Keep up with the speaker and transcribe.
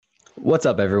What's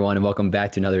up, everyone, and welcome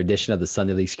back to another edition of the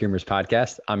Sunday League Screamers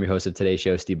podcast. I'm your host of today's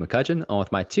show, Steve McCutcheon, along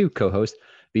with my two co-hosts,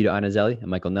 Vito Anazelli and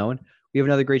Michael Nowen. We have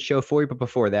another great show for you, but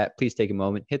before that, please take a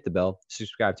moment, hit the bell,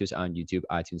 subscribe to us on YouTube,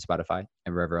 iTunes, Spotify,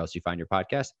 and wherever else you find your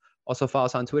podcast. Also, follow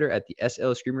us on Twitter at the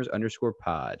SL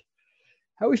Screamers_pod.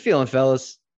 How are we feeling,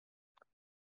 fellas?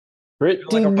 Pretty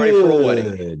like I'm ready for a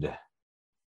wedding. good.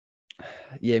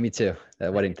 Yeah, me too.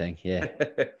 That wedding thing. Yeah,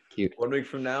 cute. 1 week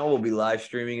from now, we'll be live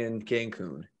streaming in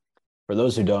Cancun. For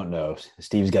those who don't know,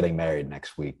 Steve's getting married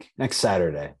next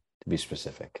Saturday, to be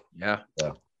specific. Yeah.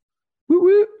 So Woo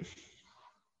woo.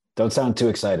 don't sound too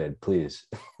excited, please.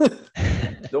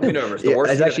 Don't be nervous. The Yeah,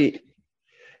 worst it's thing- actually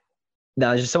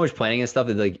there's just so much planning and stuff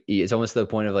that like it's almost to the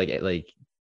point of like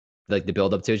the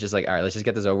build up to it's just like, all right, let's just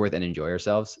get this over with and enjoy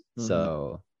ourselves. Mhm.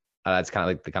 So that's kind of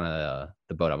like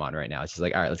the boat I'm on right now. It's just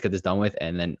like, all right, let's get this done with,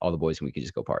 and then all the boys we can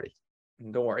just go party.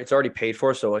 Don't worry. It's already paid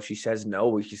for. So if she says no,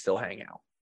 we can still hang out.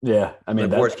 Yeah, I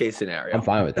mean, Like worst case scenario. I'm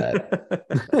fine with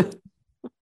that.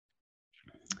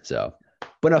 So,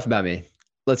 but enough about me.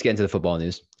 Let's get into the football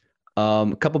news.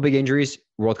 A couple big injuries.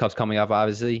 World Cup's coming up,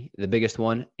 obviously. The biggest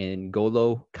one,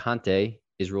 N'Golo Kante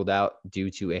is ruled out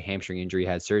due to a hamstring injury.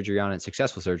 Had surgery on it,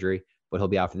 successful surgery, but he'll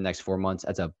be out for the next 4 months.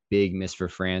 That's a big miss for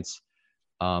France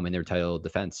in their title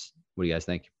defense. What do you guys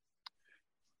think?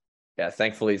 Yeah,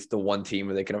 thankfully it's the one team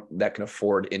where that can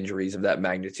afford injuries of that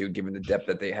magnitude, given the depth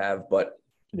that they have. But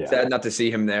yeah, sad not to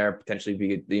see him there, potentially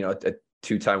be a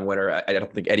two-time winner. I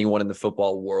don't think anyone in the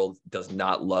football world does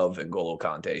not love N'Golo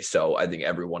Kante. So I think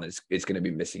everyone is going to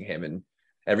be missing him and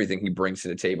everything he brings to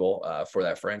the table for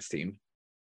that France team.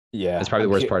 yeah. That's probably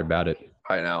the worst part about it.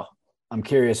 I know. I'm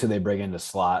curious who they bring in the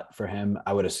slot for him.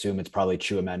 I would assume it's probably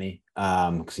Chouameni,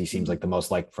 because he seems like the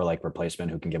most replacement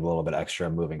who can give a little bit extra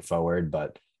moving forward.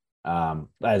 But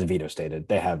as Vito stated,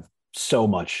 they have so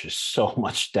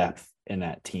much depth in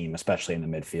that team, especially in the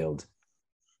midfield.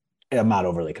 I'm not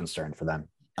overly concerned for them.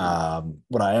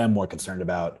 What I am more concerned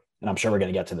about, and I'm sure we're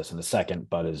going to get to this in a second,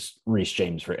 but is Reece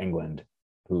James for England,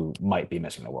 who might be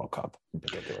missing the World Cup in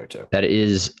particular too. That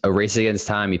is a race against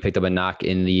time. He picked up a knock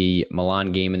in the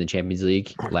Milan game in the Champions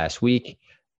League last week.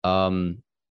 The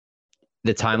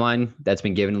timeline that's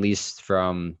been given, at least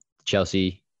from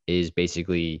Chelsea, is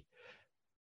basically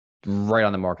right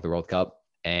on the mark of the World Cup.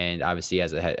 And obviously,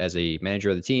 as a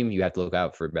manager of the team, you have to look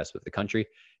out for the best with the country.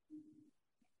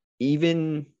 Do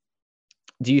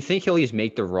you think he'll just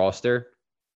make the roster?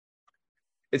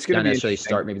 It's going Not to be necessarily interesting.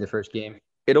 start maybe the first game.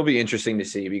 It'll be interesting to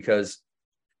see because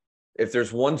if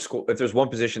there's one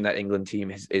position that England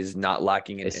team is not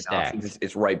lacking in options,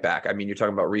 it's right back. I mean, you're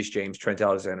talking about Reece James, Trent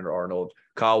Alexander-Arnold,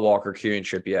 Kyle Walker, Kieran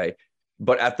Trippier.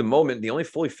 But at the moment, the only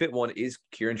fully fit one is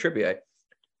Kieran Trippier.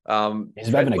 He's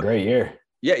having a great year.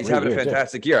 Yeah, he's having a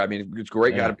fantastic year. I mean, it's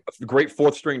great. Yeah. Got a great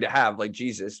fourth string to have, like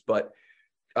Jesus. But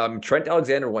Trent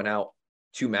Alexander went out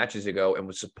 2 matches ago and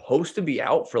was supposed to be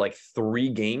out for like 3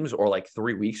 games or like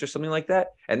 3 weeks or something like that.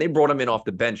 And they brought him in off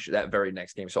the bench that very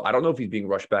next game. So I don't know if he's being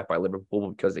rushed back by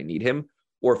Liverpool because they need him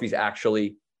or if he's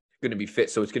actually going to be fit.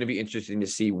 So it's going to be interesting to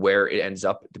see where it ends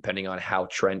up depending on how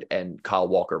Trent and Kyle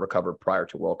Walker recover prior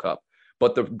to World Cup.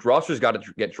 But the roster's got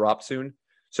to get dropped soon.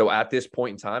 So at this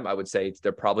point in time, I would say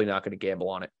they're probably not going to gamble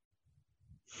on it.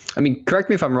 I mean, correct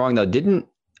me if I'm wrong, though.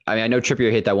 I know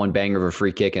Trippier hit that one banger of a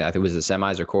free kick, and I think it was the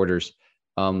semis or quarters.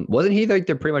 Wasn't he like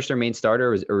pretty much their main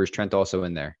starter, or was Trent also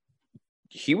in there?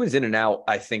 He was in and out.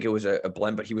 I think it was a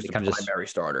blend, but he was the primary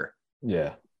starter.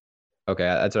 Yeah. Okay,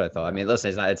 that's what I thought. I mean,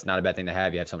 listen, it's not a bad thing to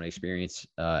have. You have someone experience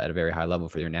at a very high level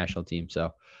for your national team.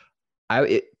 So,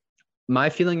 my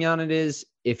feeling on it is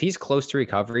if he's close to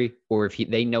recovery, or if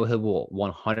they know he will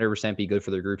 100% be good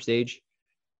for their group stage,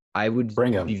 I would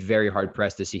be very hard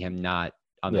pressed to see him not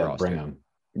on the roster. Bring him.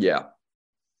 Yeah,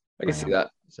 I can see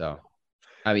that. So,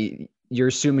 I mean, you're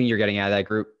assuming you're getting out of that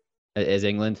group as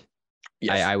England.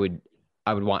 Yes. I would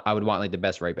want like the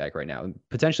best right back right now,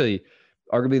 potentially,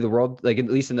 arguably the world, like at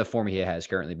least in the form he has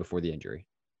currently before the injury.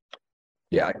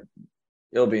 Yeah,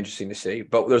 it'll be interesting to see.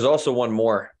 But there's also one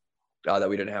more that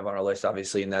we didn't have on our list,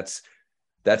 obviously, and that's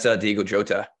Diego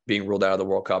Jota being ruled out of the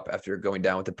World Cup after going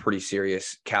down with a pretty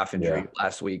serious calf injury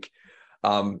last week.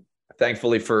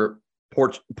 Thankfully for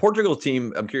Portugal's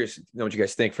team, I'm curious to know what you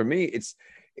guys think. For me, it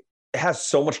has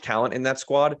so much talent in that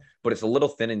squad, but it's a little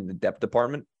thin in the depth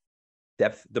department.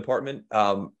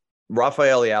 Rafael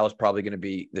Leao is probably going to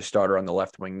be the starter on the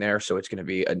left wing there, so it's going to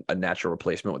be a natural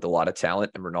replacement with a lot of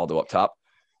talent and Ronaldo up top.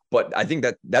 But I think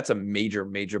that's a major,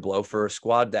 major blow for a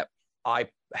squad that I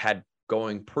had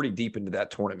going pretty deep into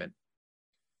that tournament.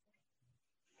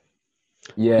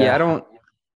 Yeah. I don't.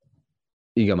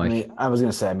 You go, Mike. I was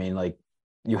going to say, like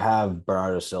you have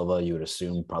Bernardo Silva, you would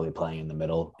assume probably playing in the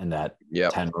middle in that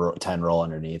Yep. 10 roll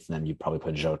underneath, and then you probably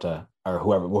put Jota or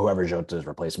whoever Jota's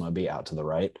replacement would be out to the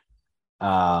right.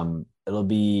 It'll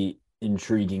be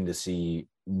intriguing to see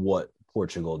what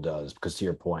Portugal does, because to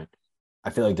your point, I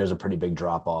feel like there's a pretty big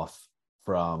drop off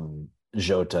from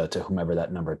Jota to whomever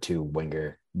that number 2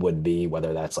 winger would be,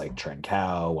 whether that's like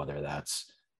Trincao, whether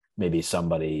that's maybe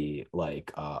somebody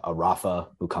like a Rafa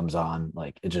who comes on.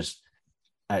 Like it's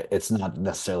not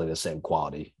necessarily the same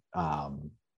quality.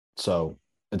 So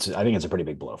I think it's a pretty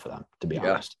big blow for them, to be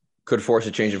honest. Could force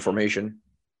a change in formation.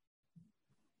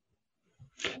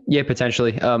 Yeah,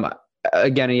 potentially.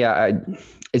 Again, yeah,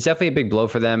 it's definitely a big blow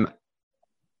for them.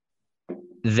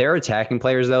 Their attacking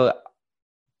players, though,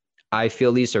 I feel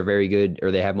at least are very good,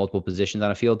 or they have multiple positions on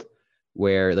a field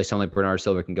where like someone like Bernardo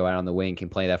Silva can go out on the wing, can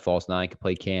play that false 9, can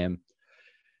play cam.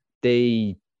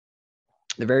 They're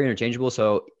very interchangeable.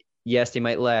 So yes, they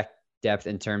might lack depth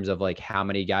in terms of like how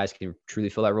many guys can truly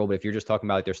fill that role. But if you're just talking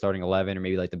about like their starting 11 or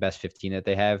maybe like the best 15 that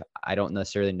they have, I don't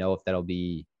necessarily know if that'll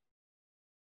be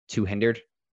too hindered.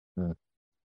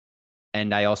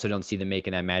 And I also don't see them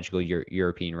making that magical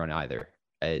European run either.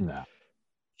 It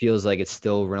feels like it's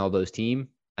still Ronaldo's team.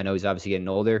 I know he's obviously getting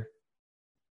older,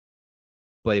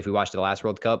 but if we watched the last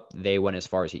World Cup, they went as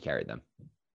far as he carried them.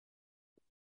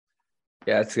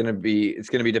 Yeah, it's gonna be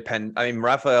dependent. I mean,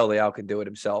 Rafael Leao could do it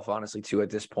himself, honestly, too. At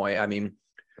this point, I mean,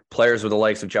 players with the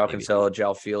likes of João Cancelo,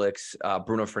 João Felix,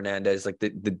 Bruno Fernandes, like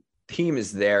the team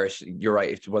is there. You're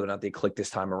right. It's whether or not they click this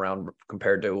time around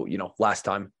compared to last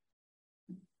time.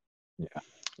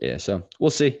 Yeah. So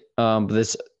we'll see. But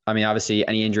this, I mean, obviously,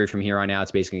 any injury from here on out,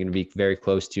 it's basically going to be very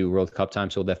close to World Cup time.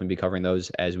 So we'll definitely be covering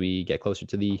those as we get closer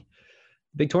to the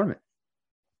big tournament.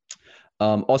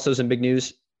 Also, some big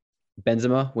news: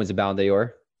 Benzema wins the Ballon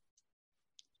d'Or.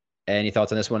 Any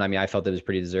thoughts on this one? I mean, I felt it was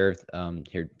pretty deserved.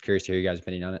 Curious to hear your guys'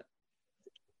 opinion on it.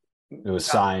 It was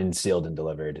signed, sealed, and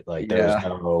delivered. Like there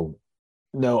was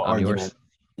no argument.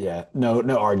 Yeah, no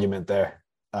argument there.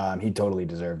 He totally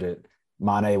deserved it.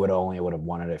 Mane would have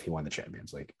won it if he won the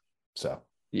Champions League. So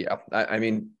yeah, I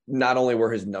mean, not only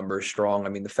were his numbers strong, I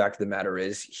mean, the fact of the matter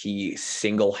is he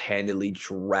single-handedly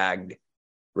dragged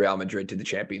Real Madrid to the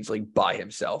Champions League by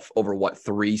himself over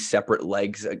 3 separate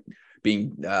legs,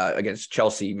 being against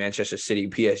Chelsea, Manchester City,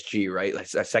 PSG, right?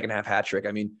 Like a second half hat trick.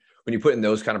 I mean, when you put in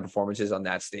those kind of performances on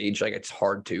that stage, like it's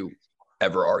hard to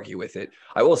ever argue with it.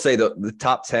 I will say the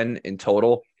top 10 in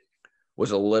total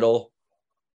was a little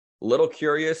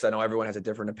curious. I know everyone has a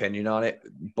different opinion on it,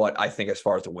 but I think as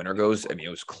far as the winner goes, I mean, it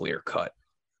was clear cut.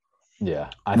 Yeah.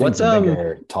 I think the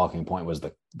bigger talking point was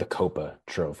the Copa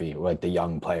trophy, like the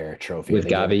young player trophy. With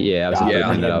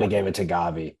Gavi, they gave it to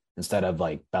Gavi instead of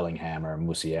like Bellingham or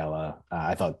Musiala.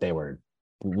 I thought they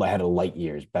had a light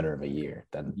years better of a year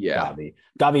than Gavi.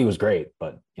 Gavi was great,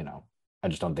 but I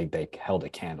just don't think they held a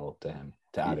candle to him,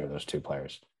 to either of those two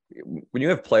players. When you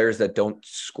have players that don't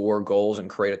score goals and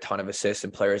create a ton of assists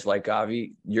and players like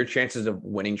Gavi, your chances of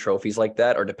winning trophies like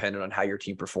that are dependent on how your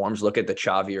team performs. Look at the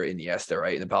Xavi or Iniesta,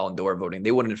 right? In the Ballon d'Or voting,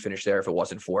 they wouldn't have finished there if it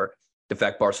wasn't for the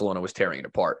fact Barcelona was tearing it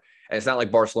apart. And it's not like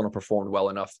Barcelona performed well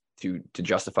enough to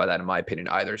justify that, in my opinion,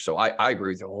 either. So I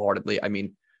agree with you wholeheartedly. I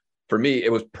mean, for me,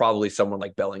 it was probably someone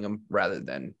like Bellingham rather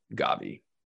than Gavi.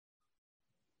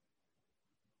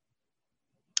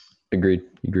 Agreed.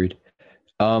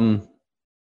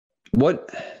 What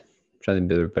I'm trying to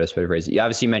think of the best way to phrase it. You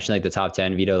obviously mentioned like the top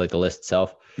 10, Vito, like the list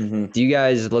itself. Mm-hmm. Do you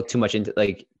guys look too much into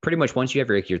like pretty much once you have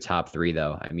your top 3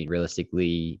 though? I mean,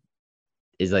 realistically,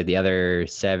 is like the other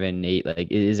 7, 8,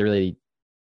 like is it really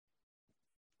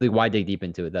like why dig deep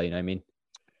into it though? You know what I mean?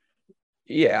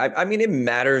 Yeah, I mean, it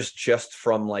matters just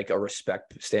from like a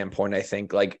respect standpoint. I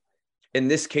think like in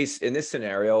this case, in this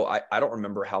scenario, I don't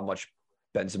remember how much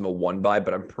Benzema won by,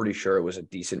 but I'm pretty sure it was a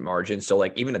decent margin. So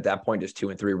like even at that point, does 2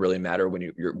 and 3 really matter when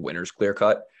your winner's clear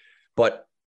cut? But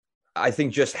I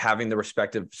think just having the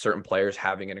respect of certain players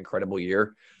having an incredible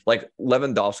year, like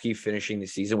Lewandowski finishing the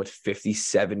season with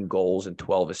 57 goals and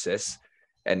 12 assists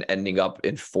and ending up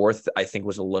in 4th, I think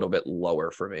was a little bit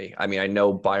lower for me. I mean, I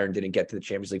know Bayern didn't get to the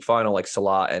Champions League final like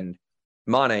Salah and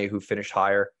Mane, who finished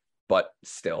higher, but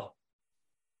still.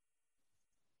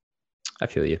 I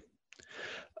feel you.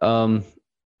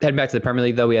 Heading back to the Premier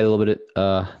League, though, we had a little bit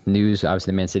of news.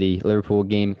 Obviously, the Man City Liverpool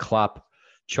game. Klopp,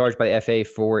 charged by the FA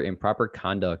for improper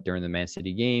conduct during the Man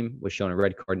City game, was shown a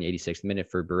red card in the 86th minute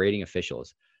for berating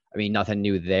officials. I mean, nothing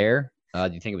new there. Do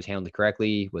you think it was handled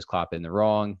correctly? Was Klopp in the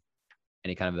wrong?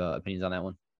 Any kind of opinions on that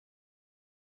one?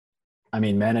 I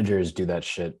mean, managers do that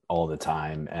shit all the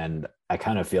time, and I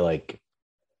kind of feel like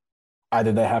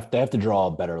either they have to draw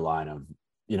a better line of,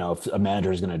 if a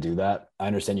manager is going to do that, I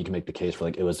understand you can make the case for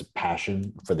like it was a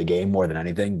passion for the game more than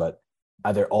anything, but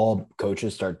either all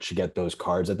coaches start to get those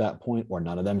cards at that point or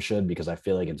none of them should, because I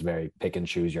feel like it's very pick and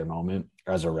choose your moment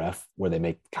as a ref where they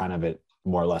make kind of it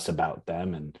more or less about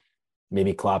them. And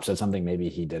maybe Klopp said something, maybe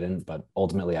he didn't, but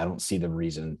ultimately I don't see the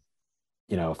reason,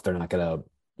 if they're not going to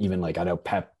even like, I know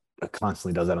Pep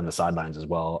constantly does that on the sidelines as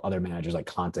well. Other managers like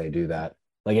Conte do that.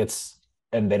 Like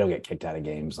and they don't get kicked out of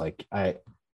games. Like I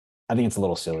think it's a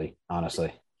little silly,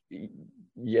 honestly.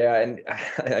 Yeah, and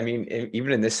I mean,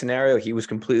 even in this scenario, he was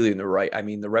completely in the right. I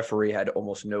mean, the referee had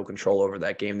almost no control over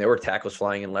that game. There were tackles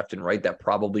flying in left and right that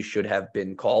probably should have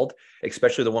been called,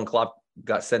 especially the one Klopp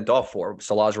got sent off for.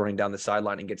 Salah's running down the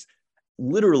sideline and gets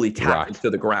literally tackled to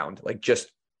the ground, like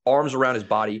just arms around his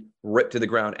body, ripped to the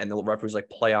ground, and the referee's like,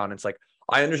 play on. It's like,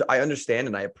 I understand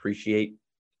and I appreciate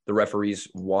the referees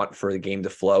want for the game to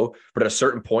flow, but at a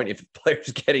certain point, if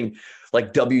players getting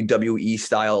like WWE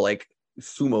style, like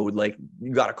sumo, like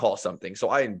you got to call something. So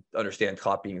I understand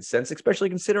Klopp being incensed, especially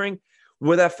considering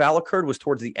where that foul occurred was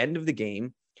towards the end of the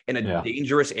game in a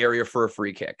dangerous area for a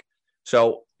free kick.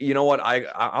 So you know what,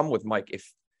 I'm with Mike.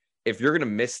 If you're gonna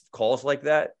miss calls like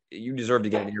that, you deserve to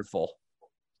get an earful.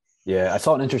 Yeah, I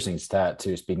saw an interesting stat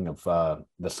too. Speaking of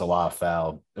the Salah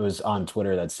foul, it was on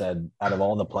Twitter that said out of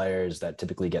all the players that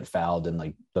typically get fouled in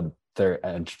like the third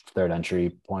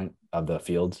entry point of the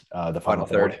field, the final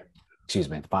third. Excuse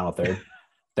me, the final third.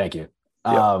 Thank you.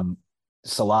 Yeah.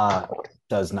 Salah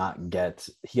he gets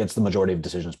the majority of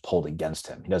decisions pulled against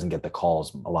him. He doesn't get the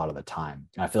calls a lot of the time.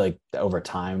 And I feel like over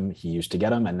time he used to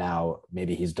get them, and now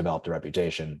maybe he's developed a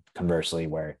reputation conversely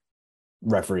where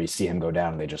referees see him go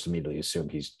down and they just immediately assume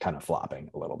he's kind of flopping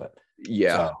a little bit.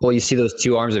 Yeah. So, well, you see those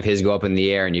two arms of his go up in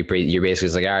the air and you're basically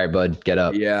like, all right, bud, get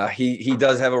up. Yeah, he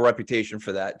does have a reputation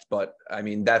for that. But I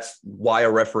mean, that's why a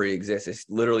referee exists. It's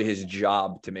literally his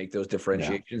job to make those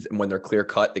differentiations. And when they're clear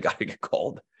cut, they got to get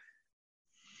called.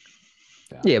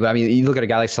 Yeah, but I mean, you look at a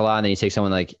guy like Salah and then you take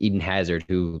someone like Eden Hazard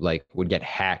who like would get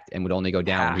hacked and would only go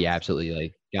down. He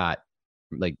absolutely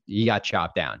he got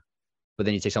chopped down. But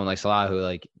then you take someone like Salah who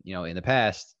in the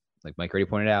past, like Mike already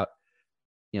pointed out,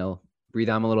 breathe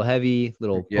on him a little heavy,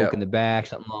 little poke in the back,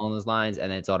 something along those lines, and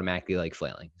then it's automatically like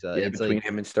flailing. So it's between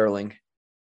him and Sterling.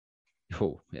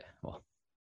 Oh yeah, well,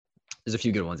 there's a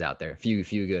few good ones out there. A few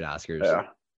good Oscars. Yeah.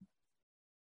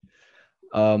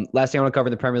 Last thing I want to cover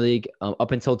in the Premier League.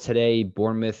 Up until today,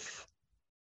 Bournemouth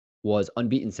was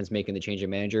unbeaten since making the change of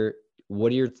manager.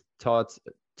 What are your thoughts?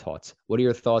 What are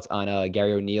your thoughts on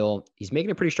Gary O'Neill? He's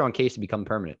making a pretty strong case to become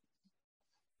permanent.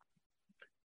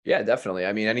 Yeah, definitely.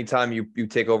 I mean, anytime you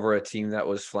take over a team that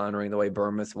was floundering the way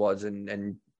Bournemouth was,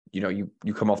 and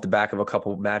you come off the back of a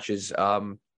couple of matches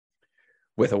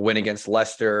with a win against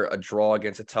Leicester, a draw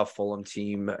against a tough Fulham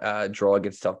team, a draw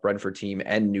against a tough Brentford team,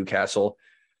 and Newcastle,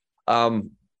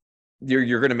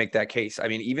 you're going to make that case. I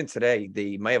mean, even today,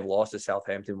 they might have lost to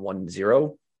Southampton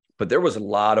 1-0, but there was a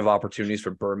lot of opportunities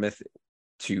for Bournemouth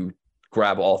to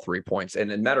grab all 3 points.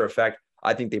 And as a matter of fact,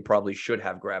 I think they probably should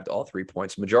have grabbed all 3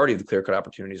 points. Majority of the clear-cut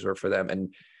opportunities were for them.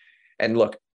 And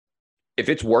look, if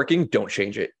it's working, don't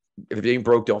change it. If it ain't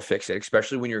broke, don't fix it,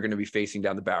 especially when you're going to be facing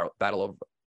down the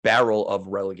barrel of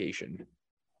relegation.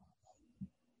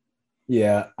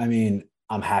 Yeah, I mean,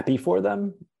 I'm happy for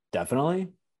them, definitely.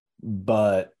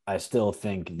 But I still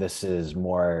think this is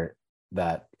more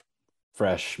that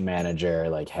fresh manager,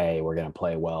 like, hey, we're going to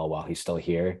play well while he's still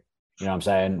here. You know what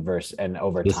I'm saying? And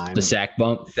over time. The sack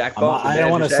bump. I don't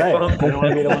want to say it. I don't want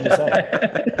to be the one to say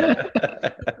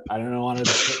it. I don't want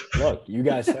to. Look, you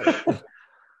guys said it.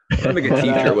 I'll make a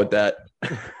t-shirt with that.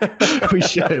 We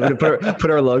should put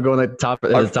our logo on the top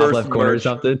left corner or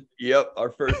something. Yep,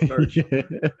 our first merch.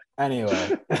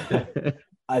 Anyway,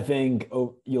 I think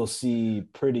you'll see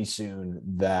pretty soon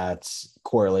that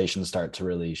correlations start to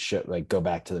really go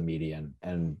back to the median,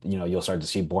 and you'll start to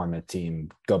see Bournemouth team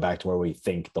go back to where we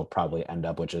think they'll probably end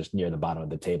up, which is near the bottom of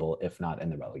the table, if not in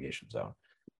the relegation zone.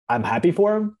 I'm happy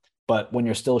for them, but when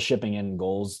you're still shipping in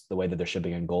goals the way that they're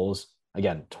shipping in goals,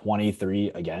 again,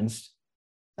 23 against,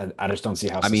 I just don't see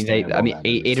how.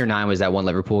 Eight or 9 was that one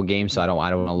Liverpool game, so I don't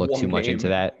want to look too much into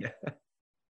that.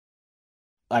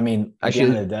 I mean, at the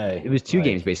end of the day, it was 2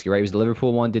 games basically, right? It was the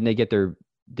Liverpool one. Didn't they get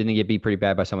beat pretty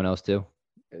bad by someone else too?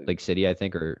 Like City, I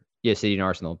think, City and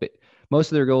Arsenal. But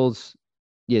most of their goals,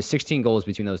 16 goals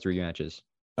between those 3 matches.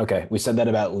 Okay, we said that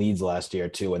about Leeds last year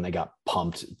too, when they got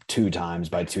pumped 2 times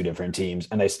by 2 different teams,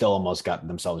 and they still almost got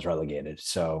themselves relegated.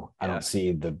 So I don't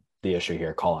see the issue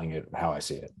here calling it how I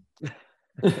see it.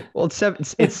 Well,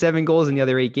 it's 7 goals in the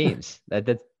other 8 games.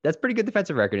 That's pretty good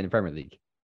defensive record in the Premier League.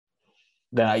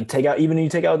 Then you take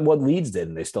out what Leeds did,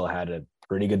 and they still had a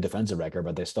pretty good defensive record,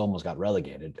 but they still almost got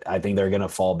relegated. I think they're going to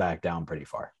fall back down pretty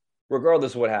far.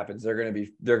 Regardless of what happens, they're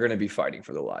going to be fighting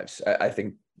for their lives. I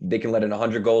think they can let in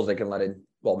 100 goals. They can let in,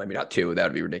 well, maybe not 2. That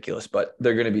would be ridiculous, but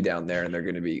they're going to be down there and they're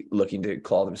going to be looking to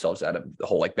claw themselves out of the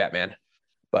hole like Batman.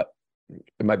 But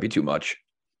it might be too much.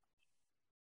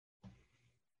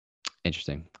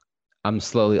 Interesting. I'm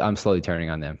slowly turning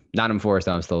on them. Nottingham Forest,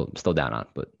 I'm still down on,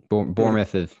 but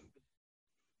Bournemouth is a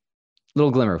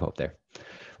little glimmer of hope there.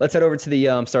 Let's head over to the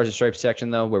Stars and Stripes section,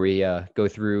 though, where we go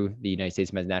through the United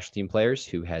States men's national team players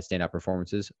who had standout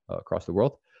performances across the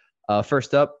world.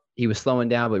 First up, he was slowing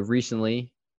down, but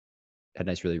recently had a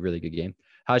nice, really, really good game.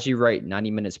 Haji Wright,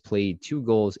 90 minutes played, 2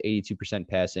 goals, 82%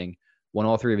 passing, won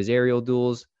all 3 of his aerial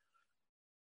duels.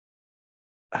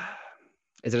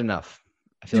 Is it enough?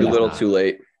 I feel too like little, too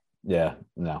late. Yeah,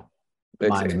 no.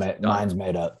 Mine's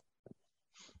made up.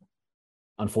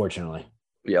 Unfortunately.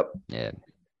 Yep. Yeah.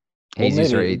 Well,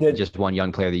 Jesus just won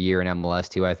Young Player of the Year in MLS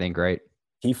too, I think, right?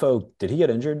 Tifo, did he get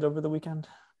injured over the weekend?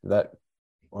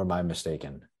 Or am I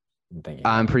mistaken in thinking?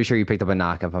 I'm pretty sure you picked up a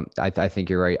knock. I think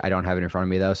you're right. I don't have it in front of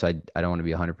me though, so I don't want to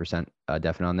be 100%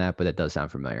 definite on that, but that does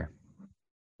sound familiar.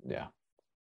 Yeah.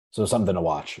 So something to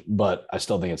watch, but I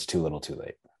still think it's too little, too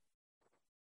late.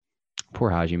 Poor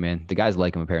Haji, man. The guys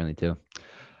like him apparently too.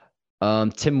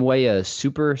 Tim Weah,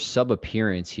 super sub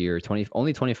appearance here.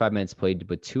 Only 25 minutes played,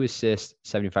 but 2 assists,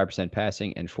 75%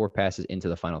 passing, and 4 passes into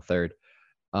the final third.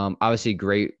 Obviously,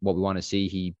 great. What we want to see.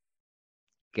 He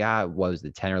got, what was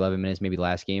it, 10 or 11 minutes, maybe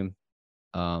last game,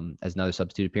 as another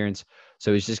substitute appearance.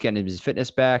 So he's just getting his fitness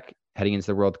back, heading into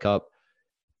the World Cup.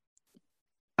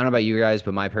 I don't know about you guys,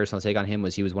 but my personal take on him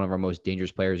was he was one of our most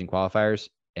dangerous players in qualifiers.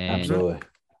 And absolutely.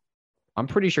 I'm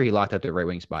pretty sure he locked up the right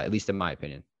wing spot, at least in my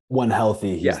opinion. When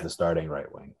healthy, he's the starting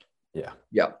right wing. Yeah.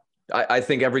 Yeah. I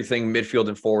think everything midfield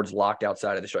and forwards locked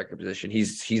outside of the striker position.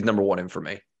 He's number 1 in for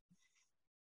me.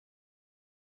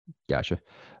 Gotcha.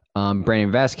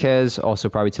 Brandon Vasquez, also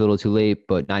probably too little too late,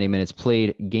 but 90 minutes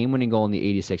played. Game-winning goal in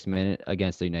the 86th minute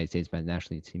against the United States men's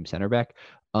national team center back,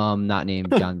 not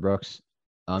named John Brooks.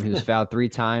 He was fouled 3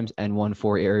 times and won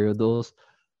 4 aerial duels.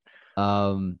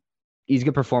 He's a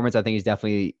good performance. I think he's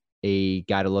definitely a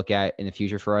guy to look at in the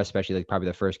future for us, especially like probably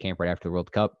the first camp right after the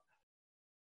World Cup.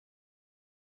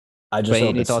 I just hope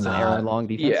any it's thoughts not, on Aaron Long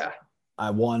defense? Yeah.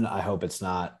 I hope it's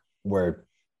not we're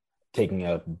taking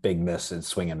a big miss and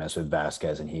swing and miss with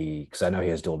Vasquez, and because I know he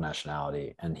has dual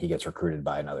nationality and he gets recruited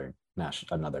by another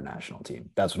national team.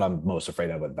 That's what I'm most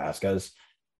afraid of with Vasquez.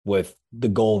 With the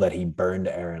goal that he burned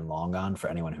Aaron Long on,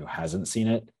 for anyone who hasn't seen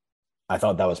it, I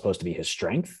thought that was supposed to be his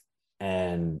strength,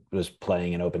 and was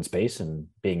playing in open space and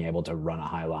being able to run a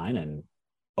high line. And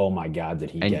oh my God, did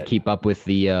he keep up with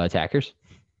the attackers?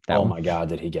 My God,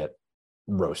 did he get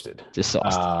roasted? Just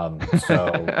sauced.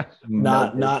 So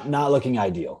not looking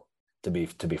ideal, to be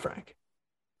frank.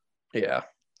 Yeah.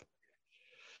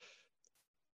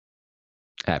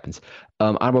 Happens.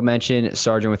 Honorable mention,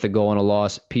 Sargent with a goal and a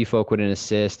loss, P. Folk with an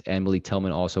assist, and Malik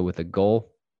Tillman also with a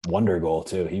goal. Wonder goal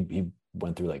too. He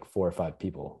went through like 4 or 5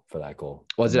 people for that goal.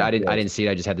 Was it? I didn't see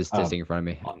it. I just had the statistic in front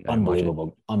of me.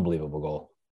 Unbelievable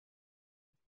goal.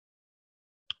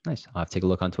 Nice. I'll have to take a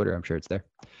look on Twitter. I'm sure it's there.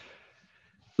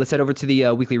 Let's head over to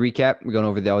the weekly recap. We're going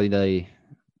over all the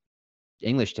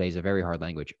English today is a very hard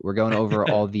language. We're going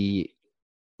over all the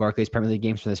Barclays Premier League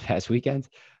games from this past weekend.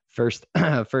 First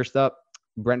up,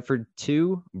 Brentford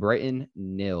 2, Brighton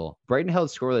 0. Brighton held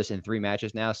scoreless in 3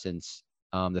 matches now since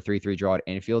the 3-3 draw at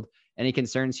Anfield. Any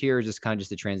concerns here, or just kind of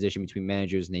just a transition between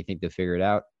managers and they think they'll figure it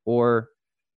out? Or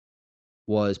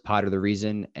was Potter the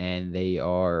reason and they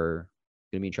are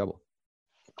going to be in trouble?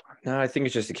 No, I think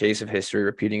it's just a case of history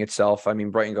repeating itself. I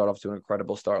mean, Brighton got off to an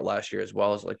incredible start last year as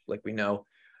well, as like we know.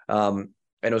 And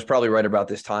it was probably right about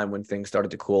this time when things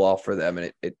started to cool off for them,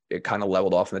 and it kind of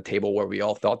leveled off on the table where we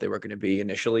all thought they were going to be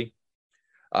initially.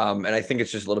 And I think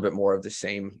it's just a little bit more of the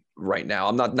same right now.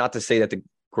 I'm not to say that the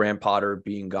Graham Potter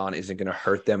being gone isn't going to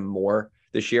hurt them more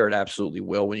this year. It absolutely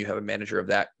will when you have a manager of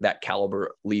that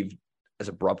caliber leave as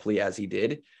abruptly as he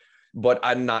did. But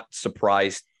I'm not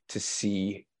surprised to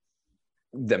see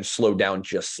them slow down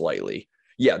just slightly.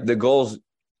 Yeah, the goals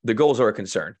are a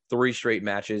concern. 3 straight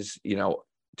matches,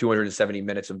 270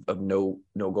 minutes of no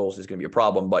goals is going to be a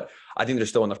problem. But I think there's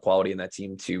still enough quality in that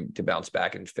team to bounce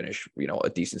back and finish, a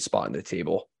decent spot in the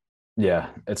table. Yeah,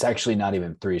 it's actually not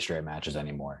even 3 straight matches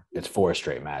anymore. It's 4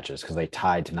 straight matches because they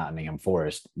tied to Nottingham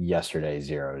Forest yesterday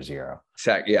 0-0.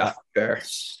 Yeah, fair.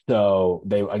 So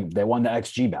they won the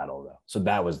XG battle though. So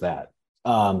that was that.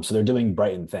 So they're doing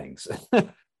Brighton things. But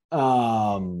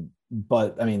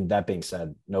I mean, that being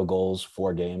said, no goals,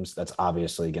 4 games. That's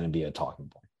obviously going to be a talking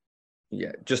point.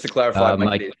 Yeah, just to clarify, Mike,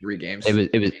 Mike, it is 3 games.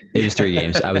 It was 3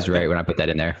 games. I was right when I put that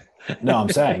in there. No, I'm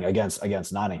saying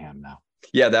against Nottingham now.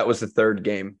 Yeah, that was the 3rd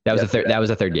game. That was the third. That was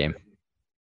the 3rd game.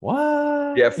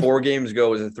 What? Yeah, 4 games ago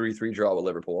was a 3-3 draw with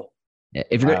Liverpool.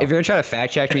 If you're gonna try to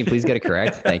fact check me, please get it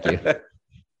correct. Thank you.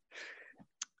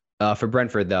 For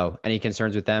Brentford, though, any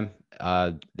concerns with them?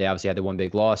 They obviously had the one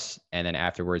big loss, and then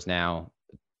afterwards now,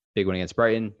 big win against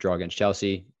Brighton, draw against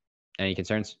Chelsea. Any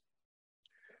concerns?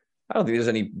 I don't think there's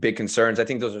any big concerns. I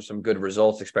think those are some good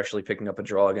results, especially picking up a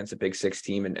draw against a Big Six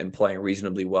team and playing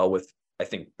reasonably well with, I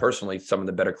think, personally, some of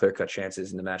the better clear-cut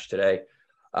chances in the match today,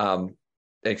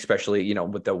 especially,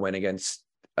 with the win against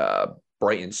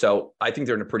Brighton. So I think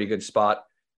they're in a pretty good spot.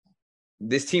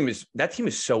 That team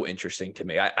is so interesting to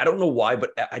me. I don't know why,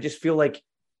 but I just feel like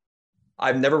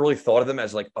I've never really thought of them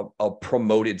as like a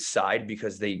promoted side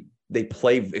because they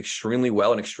play extremely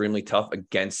well and extremely tough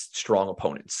against strong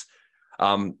opponents.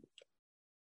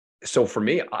 So for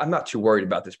me, I'm not too worried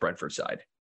about this Brentford side.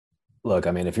 Look,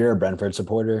 I mean, if you're a Brentford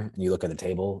supporter and you look at the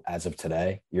table as of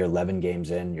today, you're 11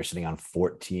 games in, you're sitting on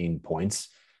 14 points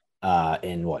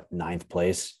in 9th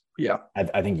place. Yeah.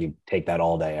 I think you take that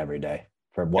all day, every day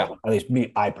for what, at least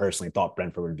me, I personally thought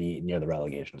Brentford would be near the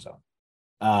relegation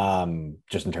zone,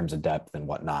 just in terms of depth and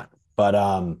whatnot. But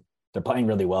they're playing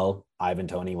really well. Ivan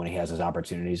Toney, when he has his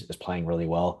opportunities, is playing really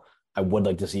well. I would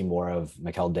like to see more of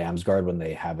Mikel Damsgaard when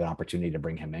they have an opportunity to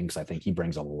bring him in, because I think he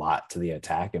brings a lot to the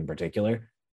attack in particular.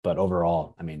 But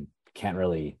overall, I mean, can't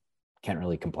really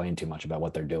complain too much about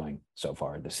what they're doing so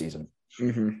far this season.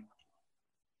 Mm-hmm.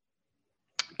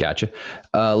 Gotcha.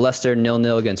 Leicester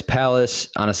 0-0 against Palace.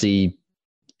 Honestly,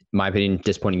 my opinion,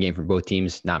 disappointing game for both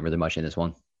teams. Not really much in this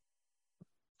one.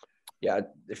 Yeah,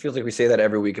 it feels like we say that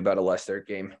every week about a Leicester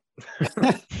game.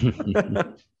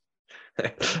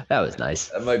 That was nice.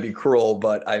 That might be cruel,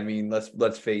 but I mean,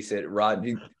 let's face it, Rod.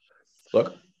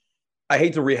 Look, I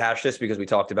hate to rehash this because we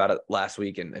talked about it last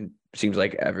week and seems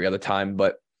like every other time,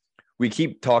 but we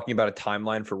keep talking about a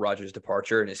timeline for Rodgers'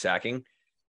 departure and his sacking.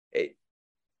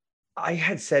 I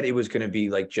had said it was going to be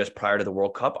like just prior to the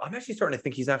World Cup. I'm actually starting to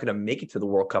think he's not going to make it to the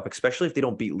World Cup, especially if they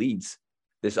don't beat Leeds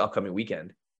this upcoming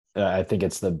weekend. I think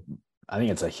it's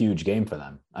a huge game for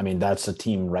them. I mean, that's a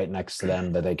team right next to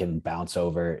them that they can bounce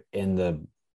over in the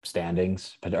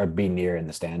standings, or be near in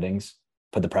the standings,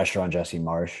 put the pressure on Jesse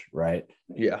Marsch, right?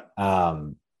 Yeah.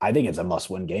 I think it's a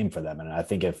must-win game for them. And I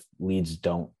think if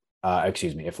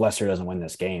if Leicester doesn't win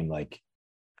this game, like,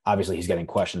 obviously he's getting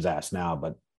questions asked now,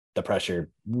 but the pressure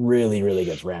really, really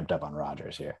gets ramped up on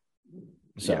Rodgers here.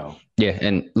 So yeah,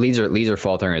 and Leeds are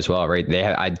faltering as well, right? They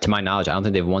have, to my knowledge, I don't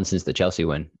think they've won since the Chelsea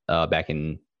win back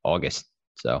in August.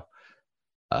 So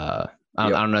I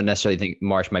don't necessarily think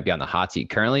Marsch might be on the hot seat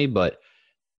currently, but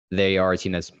they are a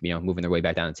team that's moving their way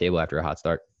back down the table after a hot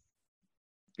start.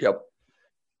 Yep.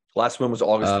 Last win was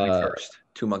August 21st,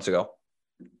 2 months ago.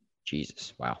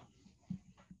 Jesus, wow.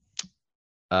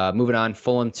 Moving on,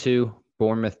 Fulham 2,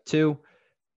 Bournemouth 2.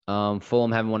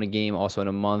 Fulham haven't won a game also in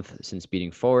a month since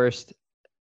beating Forest.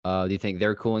 Do you think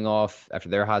they're cooling off after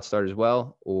their hot start as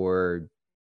well, or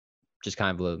just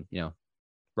kind of a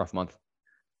rough month?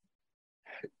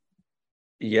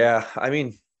 Yeah, I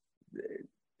mean,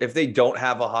 if they don't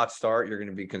have a hot start, you're going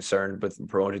to be concerned with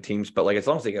promoted teams. But as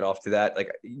long as they get off to that,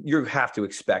 you have to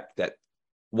expect that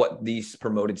what these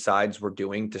promoted sides were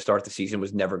doing to start the season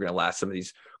was never going to last. Some of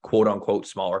these quote unquote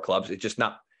smaller clubs, it's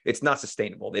not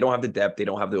sustainable. They don't have the depth. They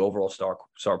don't have the overall star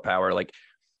power.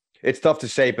 It's tough to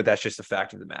say, but that's just the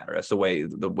fact of the matter. That's the way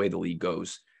the league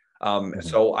goes.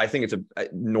 So I think it's a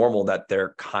normal that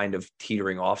they're kind of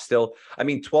teetering off still. I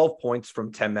mean, 12 points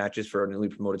from 10 matches for a newly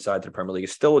promoted side to the Premier League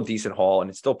is still a decent haul, and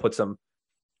it still puts them,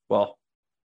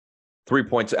 3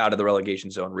 points out of the relegation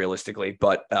zone realistically.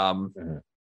 But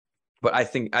but I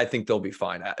think they'll be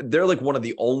fine. They're one of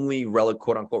the only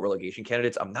quote unquote relegation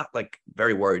candidates I'm not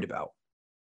very worried about.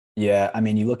 Yeah, I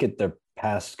mean, you look at their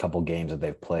past couple games that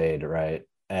they've played, right?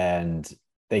 And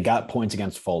they got points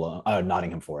against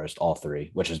Nottingham Forest, all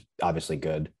 3, which is obviously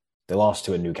good. They lost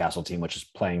to a Newcastle team, which is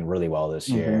playing really well this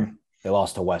year. They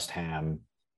lost to West Ham.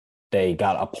 They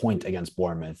got a point against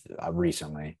Bournemouth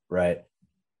recently, right?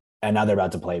 And now they're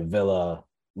about to play Villa,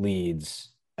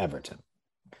 Leeds, Everton.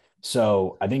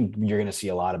 So I think you're going to see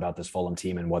a lot about this Fulham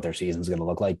team and what their season is going to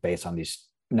look like based on these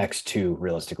next 2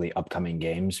 realistically upcoming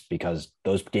games, because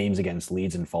those games against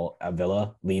Leeds and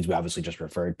Villa, Leeds we obviously just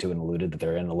referred to and alluded that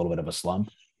they're in a little bit of a slump.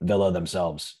 Villa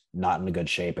themselves not in a good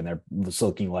shape, and they're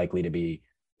looking likely to be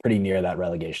pretty near that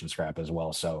relegation scrap as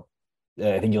well. So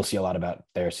I think you'll see a lot about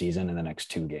their season in the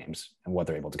next 2 games and what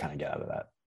they're able to kind of get out of that.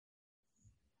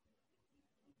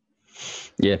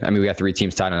 Yeah, I mean, we got 3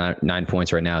 teams tied on 9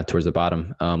 points right now towards the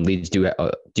bottom. Leeds do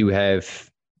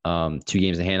have 2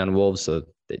 games in hand on Wolves, so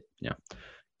they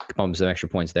pump some extra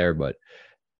points there. But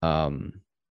yeah,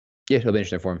 it'll be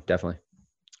interesting for them, definitely.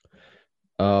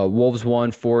 Wolves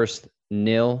won, Forest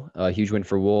 0. A huge win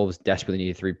for Wolves. Desperately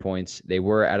needed 3 points. They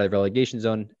were out of the relegation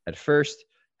zone at first,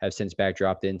 have since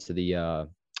backdropped into the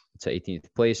to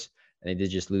 18th place, and they did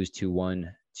just lose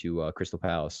 2-1 to Crystal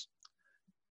Palace.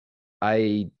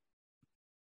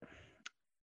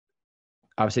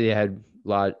 Obviously, they had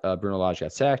Bruno Lage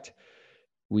got sacked.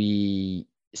 We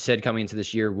said coming into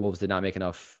this year, Wolves did not make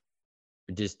enough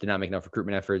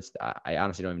recruitment efforts. I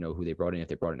honestly don't even know who they brought in, if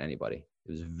they brought in anybody.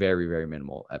 It was very, very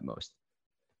minimal at most.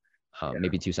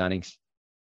 Maybe 2 signings.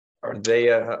 Are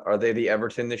they the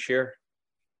Everton this year?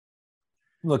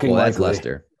 Looking that's likely.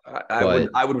 Leicester.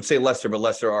 I would say Leicester, but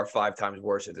Leicester are 5 times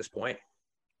worse at this point.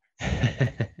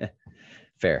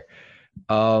 Fair.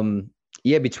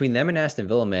 Yeah, between them and Aston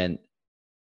Villa, man.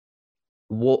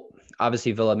 Well,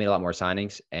 obviously Villa made a lot more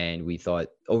signings, and we thought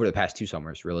over the past 2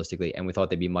 summers, realistically, and we thought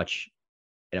they'd be in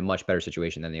a much better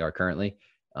situation than they are currently.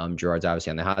 Gerrard's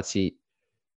obviously on the hot seat.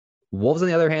 Wolves, on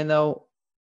the other hand, though,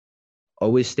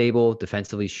 always stable,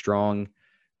 defensively strong,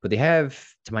 but they have,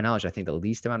 to my knowledge, I think the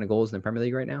least amount of goals in the Premier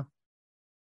League right now.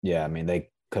 Yeah, I mean, they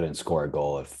couldn't score a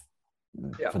goal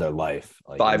for their life.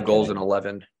 5 goals in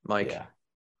 11, Mike. Yeah.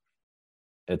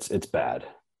 It's bad.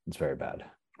 It's very bad.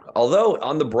 Although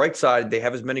on the bright side, they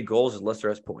have as many goals as Leicester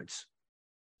has points.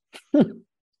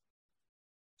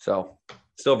 So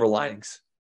silver linings.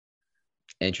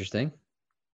 Interesting.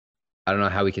 I don't know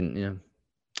how we can,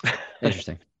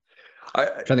 interesting. I'm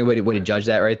trying to think way to judge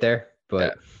that right there, but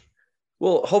yeah.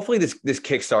 Well, hopefully this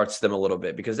kickstarts them a little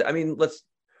bit, because I mean,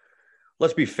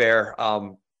 let's be fair.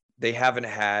 They haven't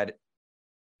had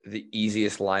the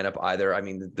easiest lineup either. I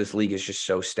mean, this league is just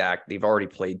so stacked. They've already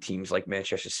played teams like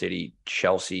Manchester City,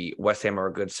 Chelsea, West Ham are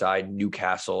a good side,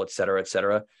 Newcastle, et cetera, et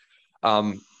cetera.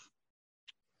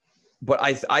 But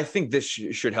I think this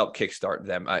should help kickstart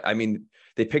them. I mean,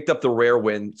 they picked up the rare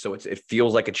win, so it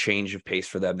feels like a change of pace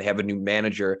for them. They have a new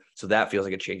manager, so that feels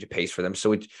like a change of pace for them.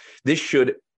 So this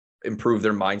should improve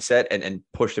their mindset and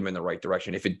push them in the right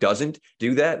direction. If it doesn't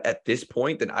do that at this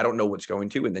point, then I don't know what's going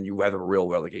to, and then you have a real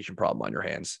relegation problem on your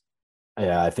hands.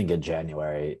 Yeah, I think in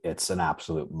January, it's an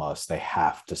absolute must. They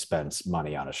have to spend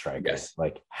money on a striker. Yes.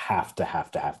 Like have to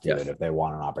do Yes. it if they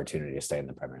want an opportunity to stay in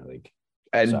the Premier League.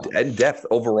 And depth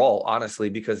overall, honestly,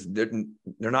 because they're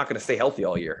not going to stay healthy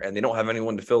all year, and they don't have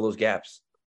anyone to fill those gaps.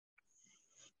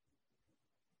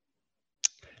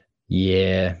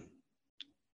 Yeah.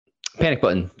 Panic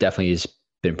button definitely has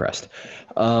been pressed.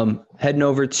 Heading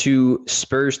over to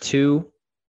Spurs 2,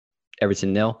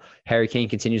 Everton 0. Harry Kane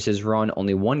continues his run.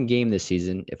 Only 1 game this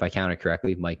season, if I counted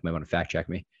correctly. Mike might want to fact check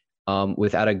me.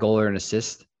 Without a goal or an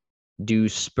assist. Do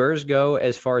Spurs go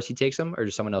as far as he takes them, or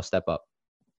does someone else step up?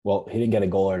 Well, he didn't get a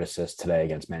goal or an assist today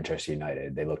against Manchester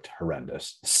United. They looked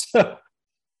horrendous. So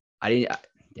damn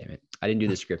it. I didn't do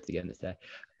the script again this day.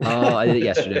 I did it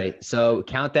yesterday. So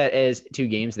count that as 2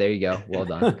 games. There you go. Well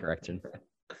done. Correction.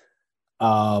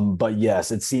 But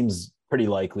yes, it seems pretty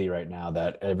likely right now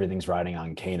that everything's riding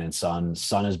on Kane and Son.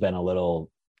 Son has been a little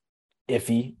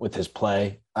iffy with his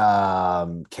play.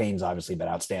 Kane's obviously been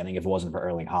outstanding. If it wasn't for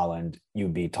Erling Haaland,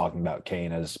 you'd be talking about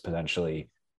Kane as potentially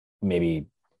maybe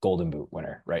Golden Boot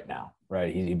winner right now,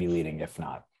 right? He'd be leading if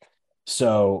not.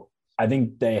 So I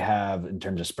think they have, in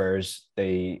terms of Spurs,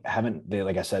 they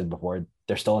like I said before,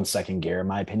 they're still in second gear, in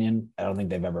my opinion. I don't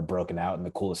think they've ever broken out, and the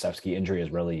Kulusevski injury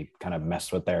has really kind of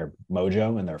messed with their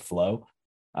mojo and their flow.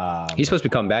 He's supposed to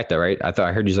be coming back though, right?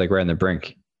 I heard he's like right on the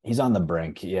brink. He's on the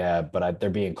brink, yeah, but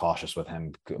they're being cautious with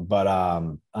him. But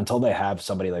until they have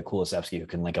somebody like Kulusevski who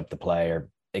can link up the play, or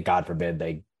God forbid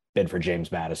they bid for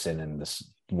James Maddison in this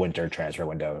winter transfer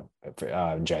window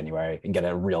in January and get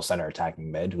a real center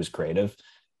attacking mid who's creative,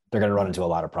 they're going to run into a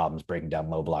lot of problems breaking down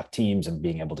low block teams and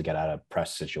being able to get out of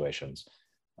press situations.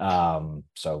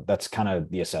 So that's kind of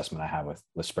the assessment I have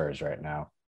with Spurs right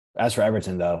now. As for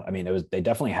Everton, though, I mean, they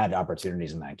definitely had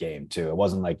opportunities in that game too. It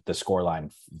wasn't like the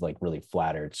scoreline like really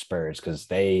flattered Spurs, because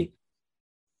they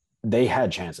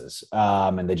had chances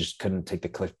and they just couldn't take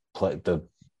the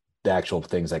actual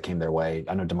things that came their way.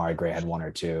 I know Damari Gray had 1 or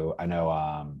 2. I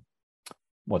know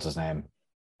what's his name?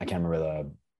 I can't remember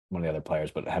one of the other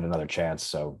players, but had another chance.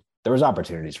 So there was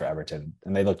opportunities for Everton,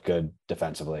 and they looked good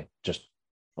defensively, just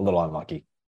a little unlucky.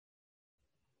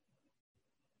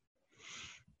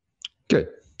 Good.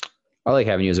 I like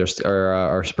having you as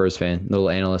our Spurs fan, little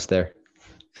analyst there.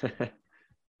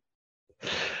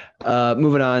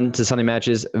 Moving on to Sunday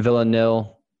matches: Villa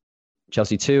 0,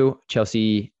 Chelsea 2.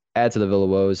 Chelsea add to the Villa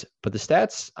woes. But the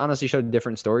stats honestly showed a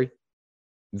different story.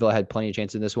 Villa had plenty of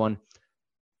chances in this one.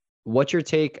 What's your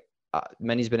take?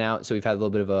 Mendy's been out, so we've had a little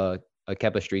bit of a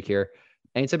Kepa streak here.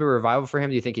 Any type of revival for him?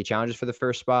 Do you think he challenges for the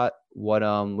first spot? What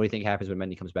do you think happens when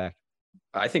Mendy comes back?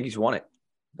 I think he's won it.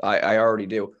 I already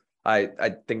do. I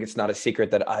think it's not a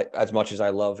secret that as much as I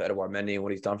love Edouard Mendy and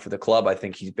what he's done for the club, I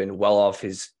think he's been well off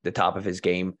the top of his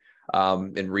game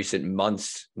in recent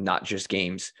months, not just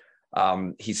games.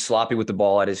 He's sloppy with the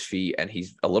ball at his feet, and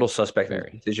he's a little suspect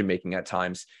in decision making at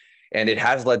times. And it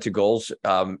has led to goals,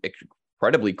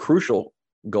 incredibly crucial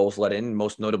goals let in,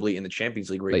 most notably in the Champions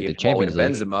League where he gave the ball to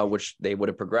Benzema, which they would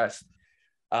have progressed.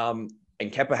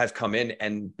 And Kepa has come in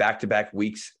and back-to-back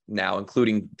weeks now,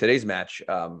 including today's match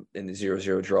in the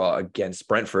 0-0 draw against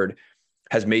Brentford,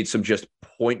 has made some just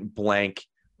point-blank,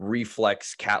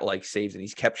 reflex, cat-like saves, and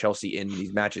he's kept Chelsea in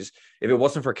these matches. If it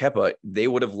wasn't for Kepa, they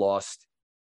would have lost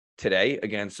today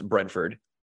against Brentford,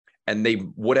 and they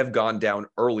would have gone down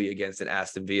early against an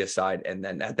Aston Villa side. And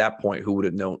then at that point, who would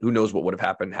have known? Who knows what would have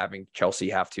happened having Chelsea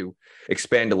have to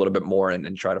expand a little bit more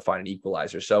and try to find an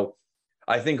equalizer. So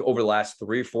I think over the last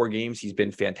 3 or 4 games, he's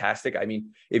been fantastic. I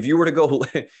mean, if you were to go,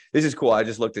 this is cool. I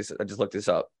just looked this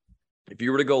up. If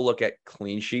you were to go look at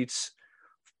clean sheets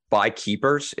by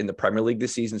keepers in the Premier League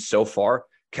this season so far,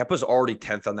 Kepa's already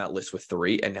 10th on that list with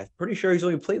 3, and I'm pretty sure he's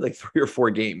only played like 3 or 4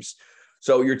 games.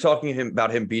 So you're talking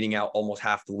about him beating out almost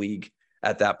half the league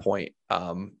at that point.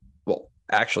 Well,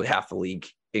 actually half the league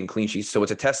in clean sheets. So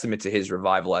it's a testament to his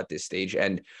revival at this stage.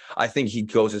 And I think he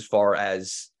goes as far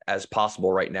as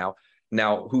possible right now.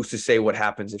 Now, who's to say what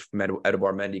happens if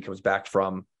Edouard Mendy comes back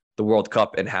from the World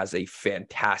Cup and has a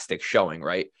fantastic showing,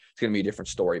 right? It's going to be a different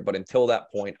story. But until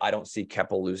that point, I don't see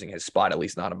Kepa losing his spot, at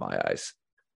least not in my eyes.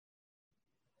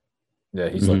 Yeah,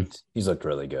 he's looked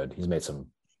really good. He's made some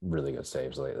really good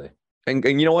saves lately. And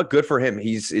you know what? Good for him.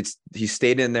 He's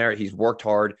stayed in there. He's worked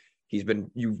hard. He's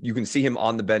been you can see him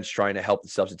on the bench trying to help the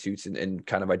substitutes and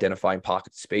kind of identifying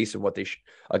pocket space and what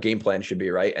a game plan should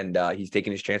be, right? And he's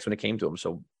taking his chance when it came to him.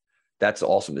 So that's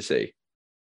awesome to see.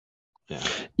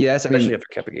 Yeah, especially after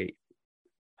Kepa Gate.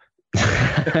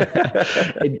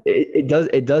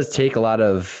 it does take a lot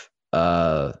of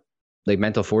like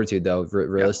mental fortitude though.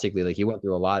 Realistically, like he went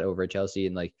through a lot over at Chelsea,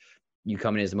 and like you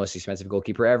come in as the most expensive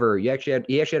goalkeeper ever. He actually had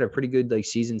a pretty good like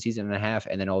season and a half,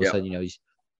 and then all of a sudden,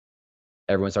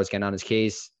 everyone starts getting on his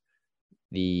case.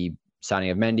 The signing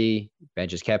of Mendy,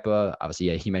 benches Kepa.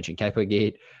 Obviously, he mentioned Kepa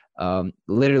Gate.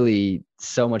 Literally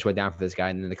so much went down for this guy,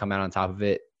 and then to come out on top of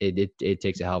it, it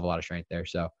takes a hell of a lot of strength there.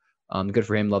 So good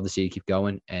for him. Love to see you keep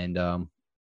going, and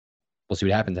we'll see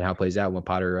what happens and how it plays out when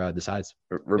Potter decides.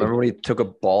 Remember when he took a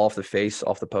ball off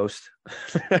the post?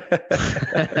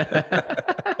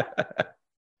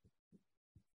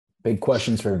 Big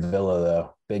questions for Villa,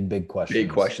 though. Big questions. Big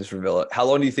questions for Villa. How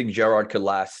long do you think Gerrard could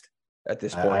last at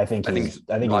this point? I think he's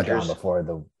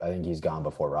gone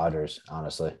before Rodgers,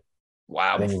 honestly.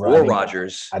 Wow, before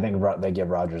Rodgers. I think they give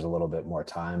Rodgers a little bit more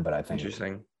time, but I think he's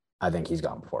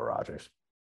gone before Rodgers.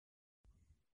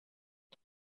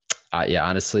 Yeah,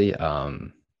 honestly, it's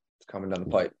coming down the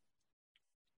pipe.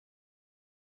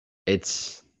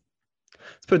 Let's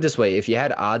put it this way: if you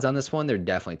had odds on this one, they're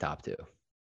definitely top 2.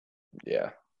 Yeah,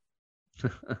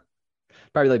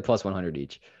 probably like plus 100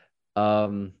 each.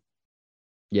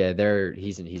 Yeah,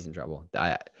 he's in trouble.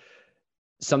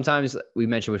 Sometimes we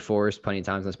mentioned with Forrest plenty of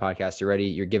times on this podcast already.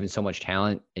 You're given so much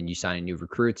talent, and you sign new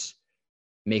recruits,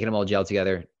 making them all gel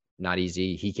together. Not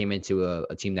easy. He came into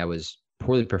a team that was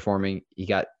poorly performing. He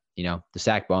got the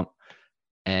sack bump,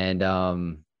 and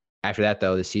after that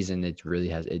though, the season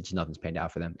nothing's panned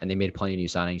out for them, and they made plenty of new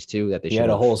signings too. That he had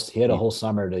a whole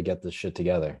summer to get this shit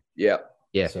together. Yeah.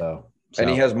 So and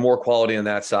he has more quality on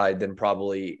that side than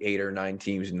probably 8 or 9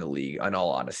 teams in the league, in all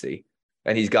honesty.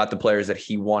 And he's got the players that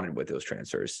he wanted with those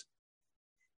transfers.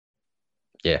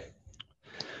 Yeah.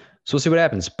 So we'll see what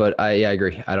happens. But I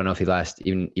agree. I don't know if he lasts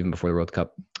even before the World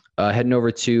Cup. Heading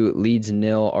over to Leeds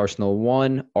 0, Arsenal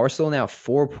 1. Arsenal now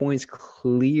 4 points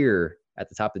clear at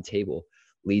the top of the table.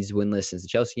 Leeds winless since the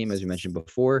Chelsea game, as we mentioned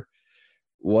before.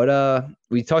 What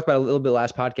we talked about a little bit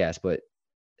last podcast, but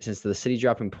since the City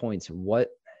dropping points, what's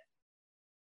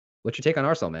your take on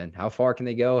Arsenal, man? How far can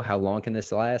they go? How long can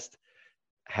this last?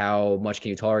 How much can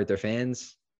you tolerate their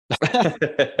fans?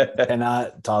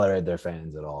 Cannot tolerate their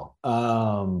fans at all.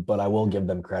 But I will give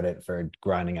them credit for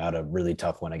grinding out a really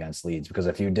tough one against Leeds, because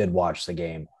if you did watch the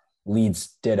game,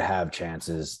 Leeds did have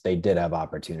chances. They did have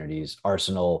opportunities.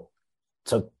 Arsenal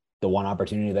took the one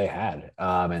opportunity they had.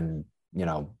 And,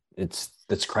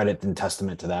 it's credit and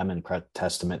testament to them and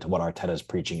testament to what Arteta is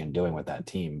preaching and doing with that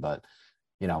team. But,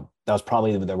 that was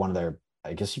probably one of their,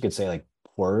 I guess you could say, like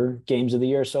poorer games of the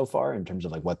year so far in terms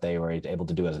of like what they were able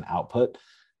to do as an output,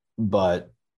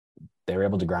 but they were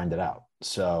able to grind it out.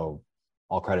 So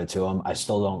all credit to them. I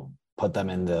still don't put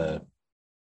them in the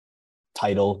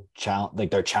title challenge, like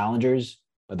they're challengers,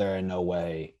 but they're in no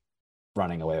way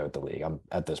running away with the league. I'm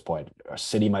at this point. Our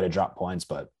City might have dropped points,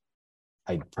 but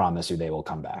I promise you they will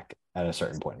come back at a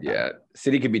certain point. Yeah,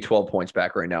 City could be 12 points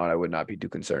back right now, and I would not be too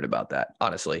concerned about that,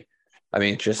 honestly. I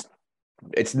mean,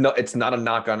 it's not a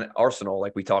knock on Arsenal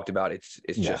like we talked about. It's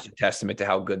just a testament to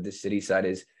how good this City side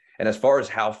is. And as far as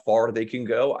how far they can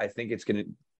go, I think it's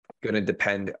gonna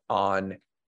depend on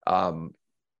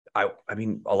I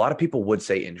mean, a lot of people would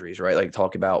say injuries, right? Like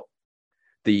talk about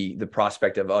the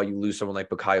prospect of, you lose someone like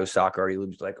Bukayo Saka or you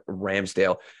lose like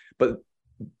Ramsdale. But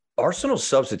Arsenal's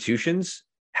substitutions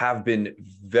have been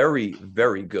very,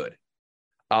 very good.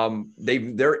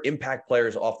 They're impact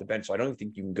players off the bench, so I don't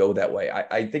think you can go that way.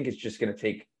 I think it's just going to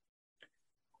take.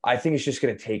 I think it's just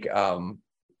going to take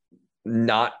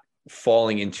not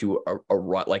falling into a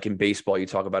rut. Like in baseball, you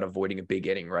talk about avoiding a big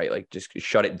inning, right? Like just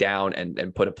shut it down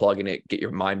and put a plug in it, get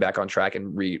your mind back on track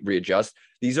and readjust.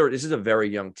 This is a very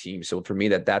young team, so for me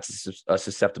that's a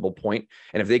susceptible point.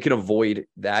 And if they can avoid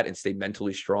that and stay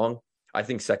mentally strong, I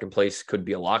think second place could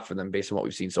be a lock for them based on what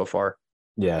we've seen so far.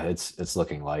 Yeah, it's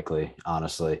looking likely,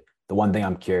 honestly. The one thing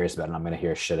I'm curious about, and I'm going to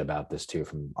hear shit about this too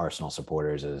from Arsenal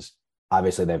supporters, is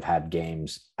obviously they've had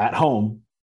games at home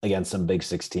against some big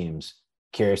six teams.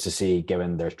 Curious to see,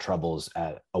 given their troubles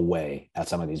away at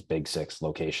some of these big six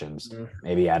locations,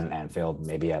 maybe at an Anfield,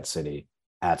 maybe at City,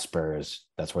 at Spurs.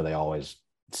 That's where they always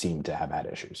seem to have had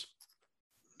issues.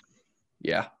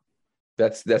 Yeah,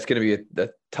 that's going to be a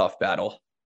tough battle.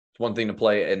 It's one thing to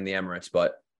play in the Emirates,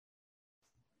 but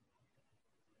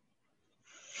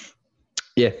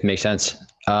yeah, makes sense.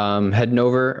 Heading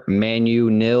over, Man U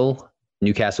 0,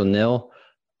 Newcastle 0.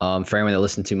 For anyone that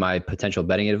listened to my potential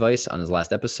betting advice on his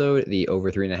last episode, the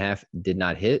over 3.5 did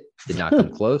not hit, did not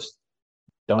come close.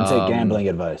 Don't take gambling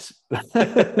advice.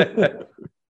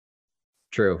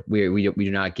 True. We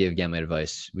do not give gambling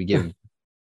advice. We give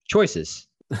choices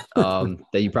that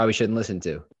you probably shouldn't listen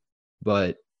to.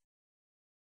 But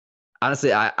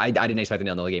honestly, I didn't expect a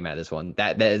 0-0 game out of this one.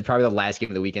 That is probably the last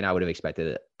game of the weekend I would have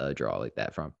expected a draw like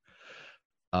that from.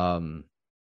 How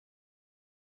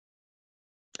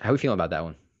are we feeling about that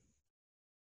one?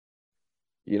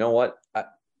 You know what?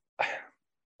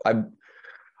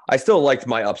 I still liked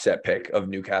my upset pick of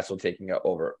Newcastle taking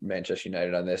over Manchester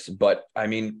United on this, but I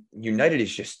mean, United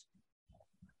is just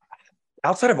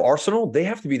outside of Arsenal, they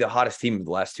have to be the hottest team of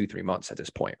the last 2-3 months at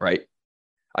this point, right?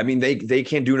 I mean, they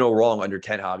can do no wrong under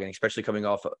Ten Hag, and especially coming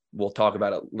off, we'll talk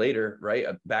about it later, right?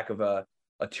 Back of a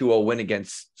 2-0 win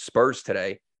against Spurs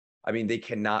today. I mean, they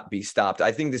cannot be stopped.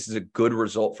 I think this is a good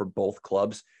result for both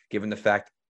clubs, given the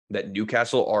fact that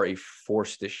Newcastle are a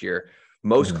force this year.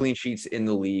 Most clean sheets in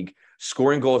the league,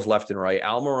 scoring goals left and right.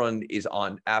 Almiron is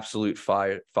on absolute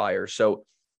fire. So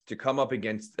to come up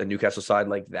against a Newcastle side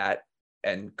like that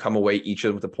and come away each of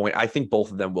them with a point, I think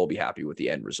both of them will be happy with the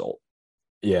end result.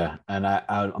 Yeah, and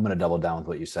I'm going to double down with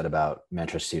what you said about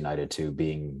Manchester United too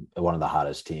being one of the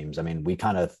hottest teams. I mean, we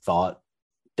kind of thought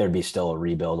there'd be still a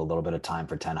rebuild, a little bit of time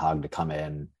for Ten Hag to come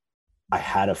in. I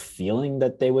had a feeling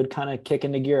that they would kind of kick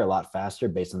into gear a lot faster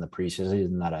based on the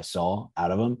preseason that I saw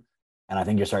out of them. And I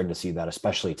think you're starting to see that,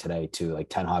 especially today too. Like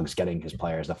Ten Hag's getting his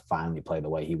players to finally play the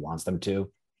way he wants them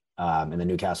to. In the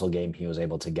Newcastle game, he was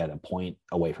able to get a point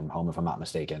away from home, if I'm not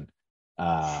mistaken.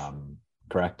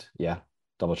 Correct? Yeah.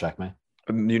 Double check me.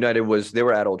 United they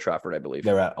were at Old Trafford, I believe.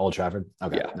 They were at Old Trafford?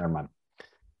 Okay, yeah. Never mind.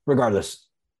 Regardless,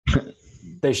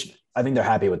 I think they're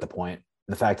happy with the point.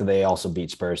 The fact that they also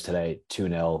beat Spurs today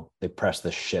 2-0, they pressed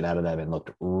the shit out of them and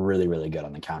looked really, really good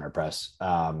on the counter press.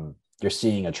 You're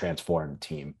seeing a transformed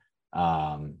team,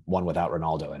 one without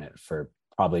Ronaldo in it for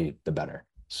probably the better.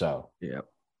 So yeah,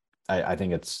 I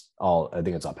think it's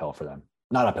uphill for them.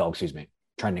 Not uphill, excuse me,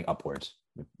 trending upwards.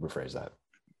 Rephrase that.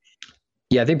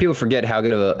 Yeah, I think people forget how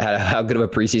good of a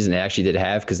preseason they actually did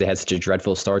have because they had such a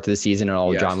dreadful start to the season and all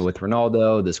the drama with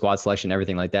Ronaldo, the squad selection,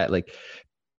 everything like that. Like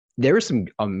there were some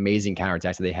amazing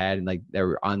counterattacks that they had, and like they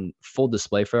were on full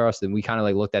display for us. And we kind of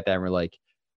like looked at that and we're like,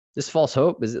 "This false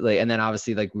hope is it?" Like, and then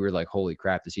obviously like we were like, "Holy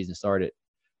crap, the season started."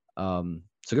 So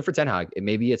good for Ten Hag.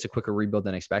 Maybe it's a quicker rebuild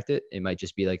than expected. It might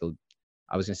just be like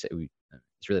I was gonna say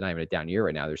it's really not even a down year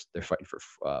right now. They're fighting for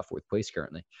fourth place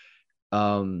currently.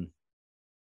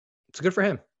 It's good for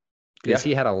him because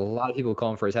he had a lot of people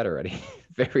calling for his head already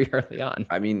very early on.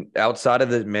 I mean, outside of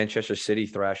the Manchester City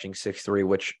thrashing 6-3,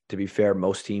 which to be fair,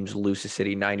 most teams lose to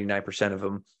City, 99% of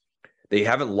them, they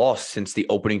haven't lost since the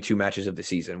opening 2 matches of the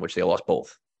season, which they lost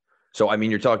both. So, I mean,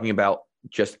 you're talking about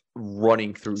just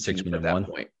running through 6 teams win at and that 1.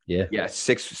 point. Yeah. Yeah,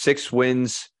 six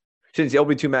wins. Since the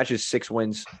only 2 matches, 6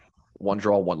 wins, 1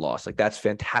 draw, 1 loss. Like, that's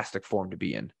fantastic form to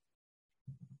be in.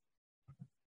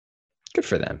 Good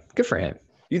for them. Good for him.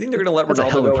 You think they're going to let That's a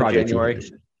hell Ronaldo of a go in project. January?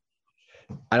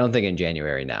 I don't think in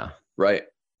January now. Right.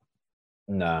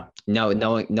 No. No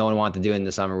one wanted to do it in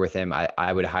the summer with him.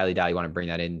 I would highly doubt you want to bring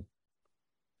that in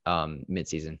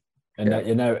mid-season. And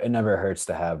it never hurts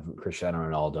to have Cristiano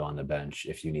Ronaldo on the bench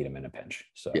if you need him in a pinch.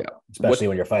 So Yeah. especially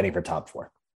when you're fighting for top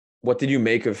 4. What did you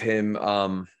make of him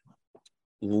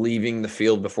leaving the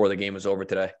field before the game was over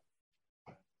today?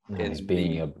 He's In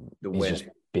being the he's win. just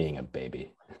being a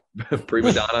baby.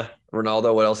 Prima donna.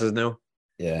 Ronaldo, what else is new?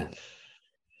 Yeah.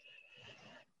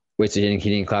 Wait, so he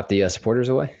didn't clap the supporters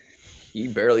away?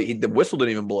 The whistle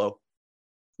didn't even blow.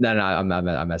 No,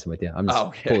 I'm messing with you. I'm just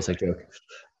okay. full of sick joke.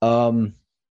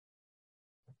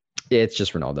 Yeah, it's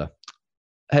just Ronaldo.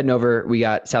 Heading over, we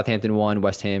got Southampton 1,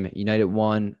 West Ham United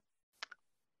 1.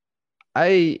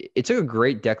 It took a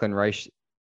great Declan Rice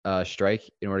strike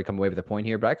in order to come away with a point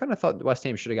here, but I kind of thought West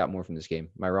Ham should have got more from this game.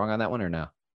 Am I wrong on that one or no?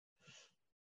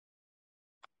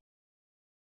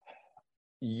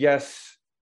 Yes,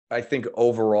 I think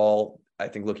overall,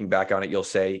 looking back on it, you'll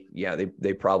say, yeah,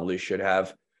 they probably should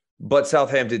have. But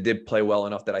Southampton did play well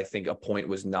enough that I think a point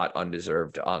was not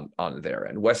undeserved on their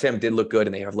end. West Ham did look good,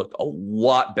 and they have looked a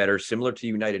lot better, similar to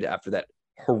United after that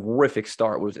horrific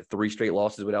start. What was it, 3 straight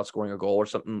losses without scoring a goal or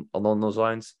something along those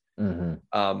lines?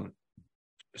 Mm-hmm.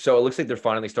 So it looks like they're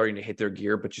finally starting to hit their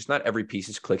gear, but just not every piece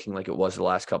is clicking like it was the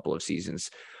last couple of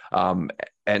seasons.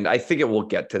 And I think it will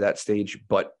get to that stage,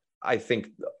 but I think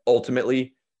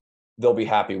ultimately they'll be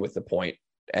happy with the point.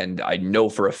 And I know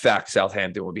for a fact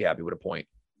Southampton will be happy with a point.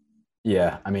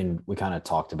 Yeah, I mean, we kind of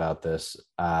talked about this.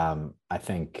 I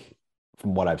think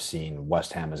from what I've seen,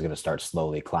 West Ham is going to start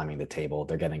slowly climbing the table.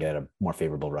 They're going to get a more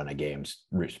favorable run of games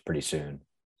pretty soon.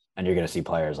 And you're going to see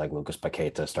players like Lucas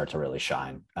Paqueta start to really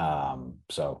shine.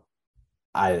 So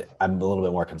I'm a little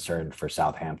bit more concerned for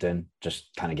Southampton,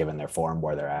 just kind of given their form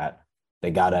where they're at.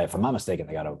 They got if I'm not mistaken,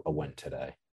 they got a win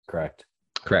today, correct?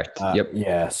 Correct. Yep.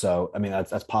 Yeah. So, I mean,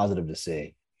 that's positive to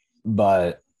see.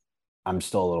 But I'm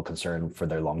still a little concerned for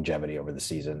their longevity over the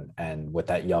season. And with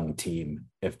that young team,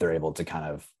 if they're able to kind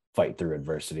of fight through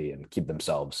adversity and keep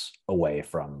themselves away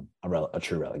from a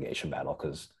true relegation battle,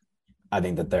 because I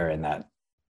think that they're in that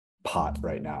pot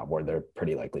right now where they're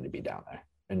pretty likely to be down there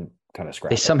and kind of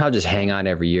scratch. They somehow just hang on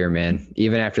every year, man.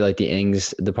 Even after like the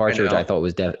Ings departure, which I thought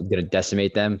was going to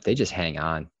decimate them, they just hang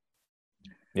on.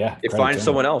 Yeah. They find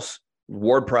someone else.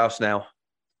 Ward-Prowse now.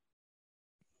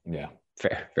 Yeah.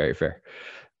 Fair. Very fair.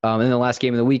 In the last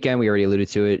game of the weekend, we already alluded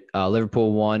to it.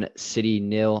 Liverpool 1, City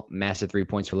 0. Massive 3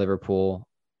 points for Liverpool.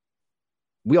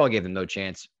 We all gave them no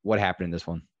chance. What happened in this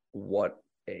one? What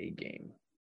a game.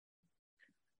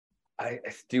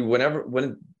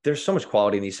 When there's so much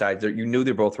quality in these sides, you knew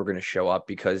they both were going to show up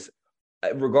because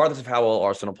regardless of how well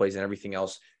Arsenal plays and everything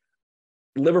else,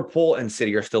 Liverpool and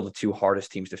City are still the 2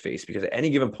 hardest teams to face because at any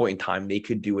given point in time, they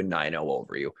could do a 9-0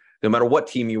 over you. No matter what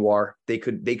team you are, they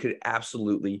could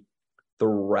absolutely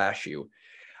thrash you.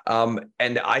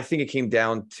 And I think it came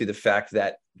down to the fact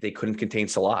that they couldn't contain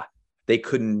Salah. They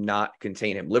could not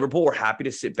contain him. Liverpool were happy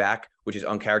to sit back, which is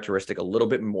uncharacteristic, a little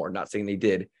bit more, not saying they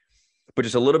did, but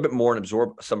just a little bit more and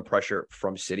absorb some pressure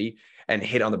from City and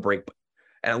hit on the break.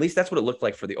 And at least that's what it looked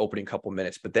like for the opening couple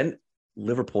minutes. But then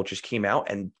Liverpool just came out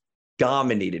and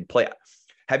dominated play.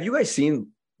 Have you guys seen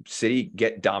City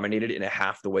get dominated in a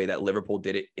half the way that Liverpool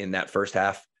did it in that first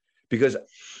half? Because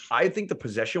I think the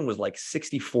possession was like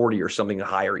 60-40 or something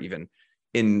higher even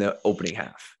in the opening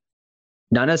half.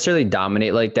 Not necessarily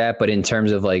dominate like that, but in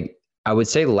terms of like, I would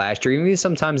say last year, even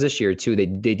sometimes this year too, they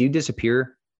do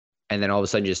disappear and then all of a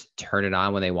sudden just turn it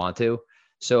on when they want to.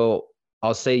 So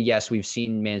I'll say, yes, we've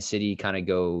seen Man City kind of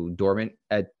go dormant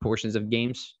at portions of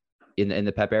games in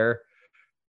the Pep era.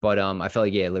 But I felt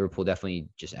like, yeah, Liverpool definitely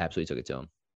just absolutely took it to them.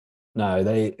 No,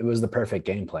 it was the perfect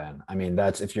game plan. I mean,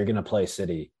 that's if you're going to play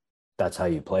City, that's how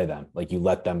you play them. Like you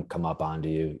let them come up onto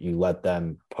you, you let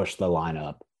them push the line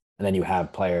up, and then you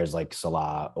have players like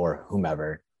Salah or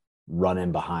whomever run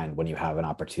in behind when you have an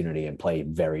opportunity and play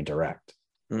very direct.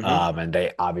 Mm-hmm. And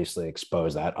they obviously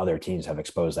expose that. Other teams have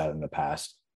exposed that in the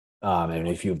past. And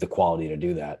if you have the quality to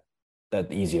do that,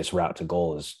 the easiest route to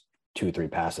goal is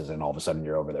 2-3 passes, and all of a sudden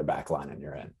you're over their back line and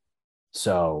you're in.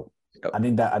 So I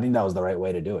think that was the right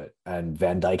way to do it. And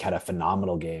Van Dijk had a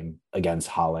phenomenal game against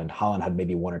Haaland. Haaland had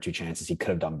maybe 1 or 2 chances he could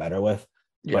have done better with,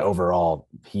 but overall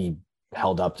he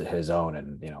held up to his own.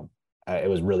 And, it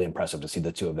was really impressive to see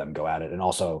the 2 of them go at it. And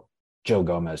also Joe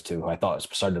Gomez too, who I thought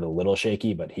started a little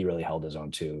shaky, but he really held his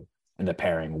own too. and the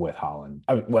pairing with Holland.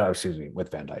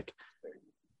 With Van Dijk.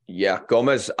 Yeah,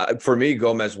 Gomez, for me,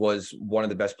 Gomez was one of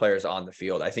the best players on the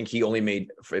field. I think he only made,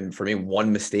 for me,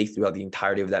 one mistake throughout the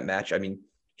entirety of that match. I mean,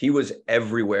 he was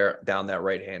everywhere down that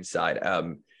right-hand side.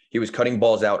 He was cutting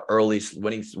balls out early,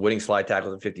 winning slide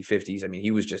tackles and 50-50s. I mean,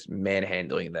 he was just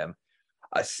manhandling them.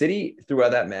 City,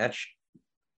 throughout that match,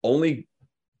 only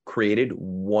created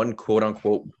one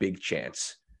quote-unquote big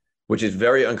chance, which is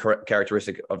very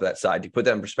uncharacteristic of that side. To put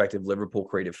that in perspective, Liverpool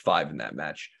created 5 in that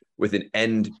match with an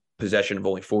end possession of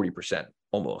only 40%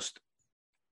 almost.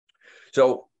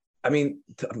 So, I mean,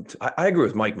 I agree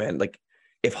with Mike, man. Like,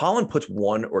 if Haaland puts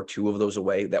 1 or 2 of those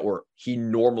away that he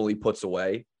normally puts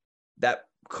away, that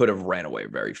could have ran away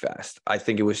very fast. I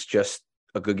think it was just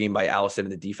a good game by Alisson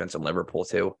and the defense on Liverpool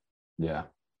too. Yeah.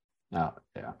 Oh,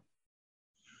 yeah.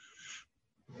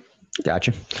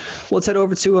 Gotcha. Let's head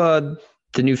over to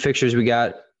the new fixtures we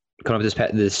got coming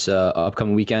up this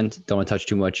upcoming weekend. Don't want to touch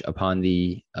too much upon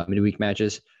the midweek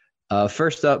matches.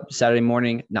 First up, Saturday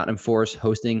morning, Nottingham Forest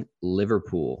hosting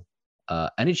Liverpool.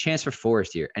 Any chance for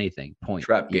Forest here? Anything? Point.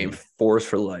 Trap game. Forest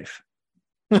for life.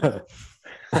 I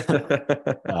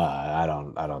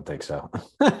don't think so.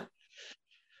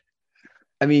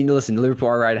 I mean, listen, Liverpool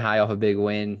are riding high off a big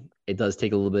win. It does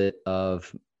take a little bit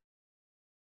of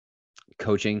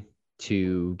coaching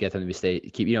to get them to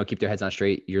keep their heads on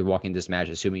straight. You're walking this match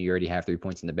assuming you already have 3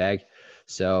 points in the bag.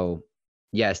 So,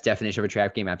 yes, definition of a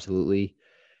trap game, absolutely.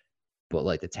 But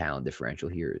like the talent differential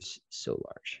here is so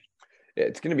large.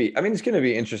 It's going to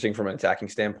be interesting from an attacking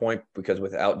standpoint because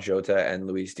without Jota and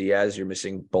Luis Diaz, you're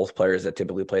missing both players that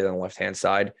typically play on the left-hand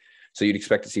side. So you'd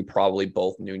expect to see probably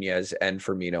both Nunez and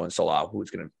Firmino and Salah, who's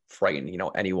going to frighten,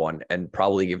 anyone and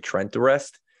probably give Trent the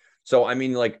rest. So, I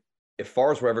mean, like, if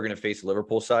Forest were ever going to face the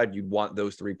Liverpool side, you'd want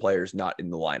those 3 players not in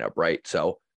the lineup, right?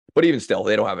 So, but even still,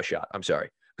 they don't have a shot. I'm sorry.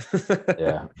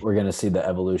 Yeah, we're going to see the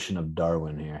evolution of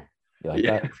Darwin here. You like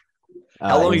that?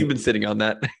 How long have you been sitting on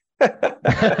that?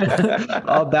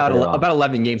 about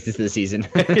 11 games this season.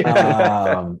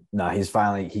 No,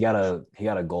 he got a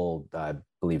goal, I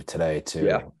believe, today too.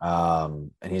 Yeah.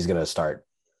 And he's gonna start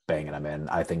banging them in.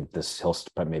 I think he'll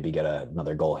maybe get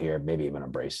another goal here, maybe even a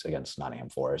brace against Nottingham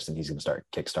Forest, and he's gonna start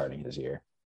kickstarting his year.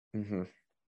 Mm-hmm.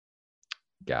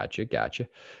 Gotcha.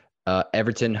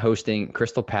 Everton hosting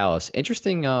Crystal Palace.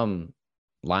 Interesting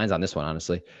lines on this one,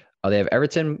 honestly. They have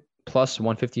Everton plus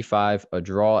 155, a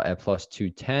draw at plus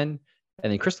 210,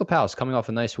 and then Crystal Palace coming off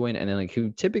a nice win, and then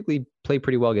who typically play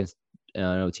pretty well against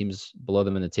teams below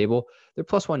them in the table. They're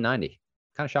plus 190.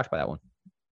 Kind of shocked by that one.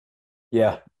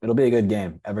 Yeah, it'll be a good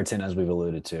game. Everton, as we've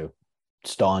alluded to,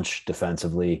 staunch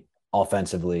defensively,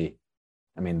 offensively.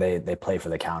 I mean, they play for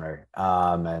the counter.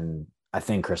 And I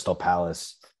think Crystal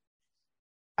Palace,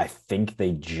 I think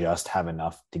they just have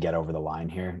enough to get over the line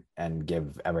here and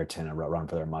give Everton a run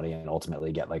for their money and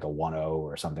ultimately get like a 1-0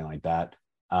 or something like that.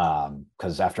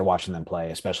 Because after watching them play,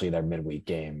 especially their midweek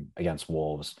game against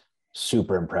Wolves,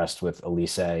 super impressed with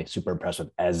Elise, super impressed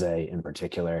with Eze in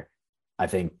particular. I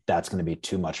think that's going to be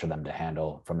too much for them to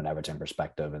handle from an Everton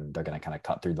perspective, and they're going to kind of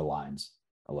cut through the lines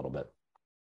a little bit.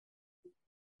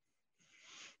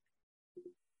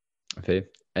 Okay.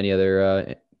 Any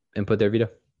other input there, Vito?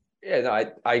 Yeah, no,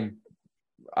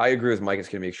 I agree with Mike. It's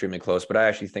going to be extremely close, but I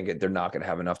actually think they're not going to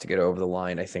have enough to get over the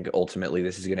line. I think ultimately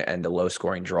this is going to end a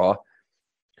low-scoring draw.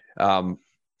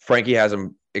 Frankie has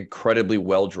them incredibly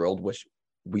well drilled, which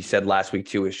we said last week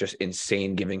too is just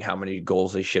insane, given how many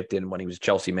goals they shipped in when he was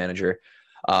Chelsea manager.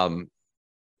 And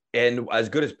as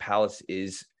good as Palace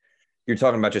is, you're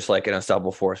talking about just like an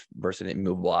unstoppable force versus an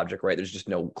immovable object, right? There's just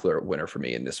no clear winner for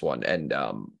me in this one, and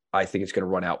I think it's going to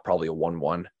run out probably a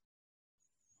 1-1.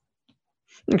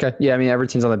 Okay. Yeah, I mean,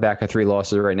 Everton's on the back of 3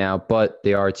 losses right now, but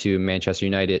they are to Manchester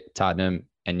United, Tottenham,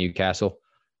 and Newcastle.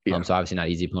 Yeah. So obviously not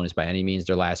easy opponents by any means.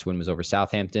 Their last win was over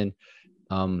Southampton.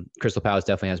 Crystal Palace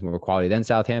definitely has more quality than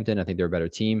Southampton. I think they're a better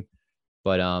team,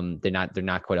 but they're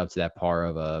not quite up to that par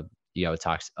of a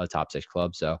top 6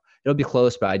 club. So it'll be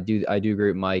close, but I do agree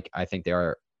with Mike. I think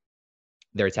their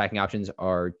attacking options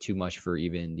are too much for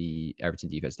even the Everton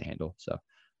defense to handle. So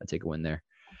I take a win there.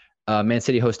 Man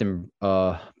City hosting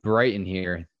Brighton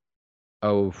here.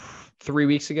 3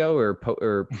 weeks ago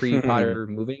or pre-Potter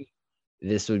moving.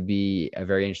 This would be a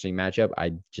very interesting matchup.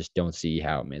 I just don't see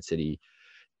how Man City.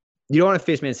 You don't want to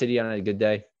face Man City on a good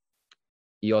day.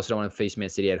 You also don't want to face Man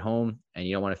City at home, and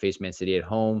you don't want to face Man City at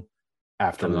home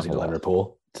after losing to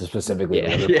Liverpool, specifically.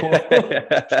 Yeah.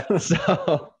 Liverpool.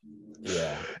 So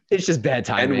yeah, it's just bad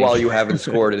timing. And while you haven't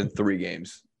scored in 3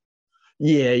 games.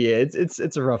 Yeah,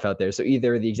 it's a rough out there. So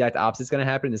either the exact opposite is going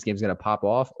to happen, this game's going to pop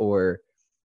off, or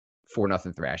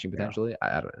 4-0 thrashing potentially.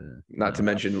 I don't. Not to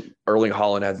mention Erling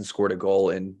Haaland hasn't scored a goal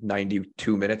in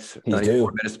 92 minutes, He's 94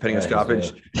 due. minutes, depending on Yeah,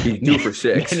 stoppage. He's due for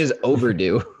 6. Man is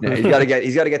overdue. Yeah,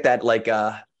 he's got to get that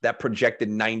that projected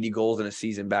 90 goals in a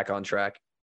season back on track.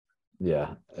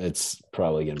 Yeah, it's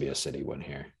probably going to be a City win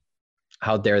here.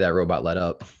 How dare that robot let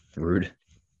up? Rude.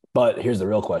 But here's the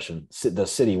real question.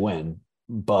 Does City win,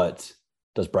 but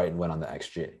does Brighton win on the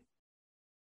XG?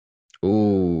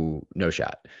 Ooh, no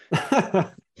shot.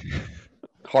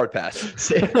 Hard pass.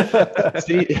 City's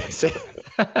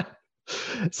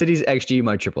XG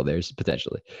might triple theirs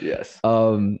potentially. Yes.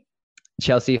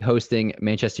 Chelsea hosting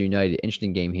Manchester United.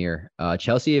 Interesting game here.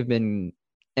 Chelsea have been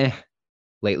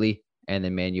lately, and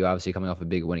then Man U obviously coming off a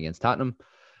big win against Tottenham.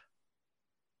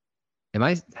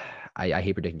 I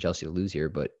hate predicting Chelsea to lose here,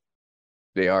 but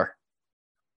They are.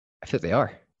 I feel like they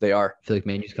are. They are. I feel like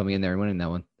Man U's coming in there and winning that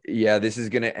one. Yeah, this is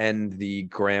going to end the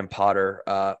Graham Potter.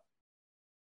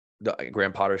 The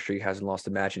Graham Potter streak hasn't lost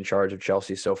a match in charge of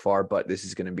Chelsea so far, but this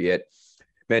is going to be it.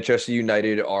 Manchester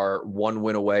United are 1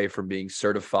 win away from being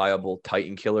certifiable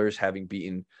Titan killers, having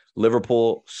beaten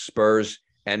Liverpool, Spurs,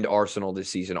 and Arsenal this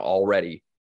season already.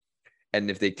 And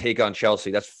if they take on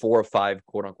Chelsea, that's 4 or 5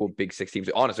 quote unquote big 6 teams.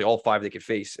 Honestly, all 5 they could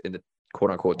face in the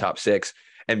quote unquote top 6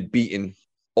 and beaten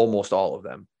almost all of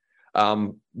them.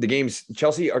 The games,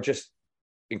 Chelsea are just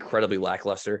incredibly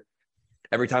lackluster.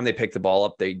 Every time they pick the ball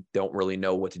up, they don't really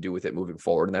know what to do with it moving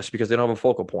forward. And that's because they don't have a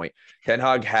focal point. Ten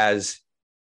Hag has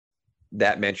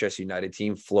that Manchester United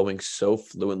team flowing so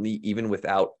fluently, even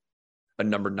without a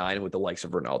number 9 with the likes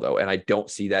of Ronaldo. And I don't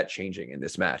see that changing in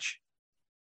this match.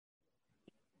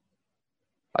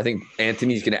 I think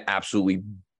Anthony's going to absolutely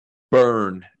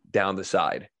burn down the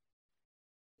side.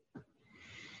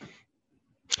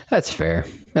 That's fair.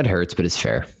 That hurts, but it's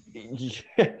fair.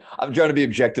 I'm trying to be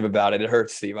objective about it. It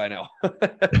hurts, Steve. I know.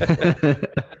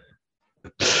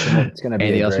 It's going to be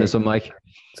Anything else, Mr. Mike?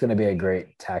 It's going to be a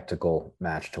great tactical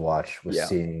match to watch with Yeah.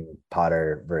 seeing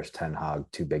Potter versus Ten Hag,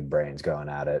 2 big brains going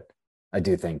at it. I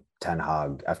do think Ten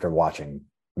Hag, after watching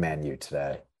Man U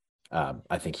today,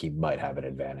 I think he might have an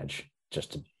advantage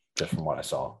just from what I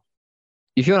saw.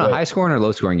 You feeling a high scoring or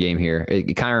low scoring game here?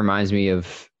 It kind of reminds me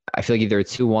of, I feel like either a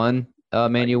 2-1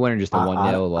 Man U win or just a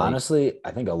 1-0. Honestly,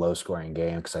 I think a low scoring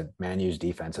game because Man U's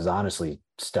defense has honestly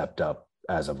stepped up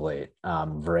as of late.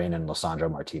 Varane and Lisandro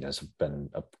Martinez have been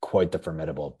quite the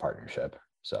formidable partnership.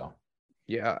 So,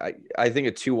 yeah, I think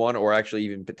a 2-1 or actually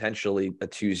even potentially a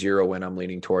 2-0 win I'm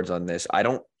leaning towards on this.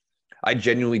 I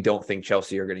genuinely don't think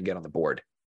Chelsea are going to get on the board.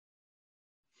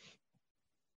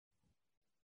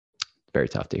 Very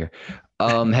tough to hear.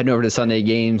 Heading over to Sunday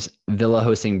games, Villa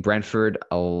hosting Brentford.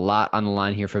 A lot on the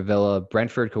line here for Villa.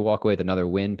 Brentford could walk away with another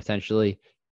win potentially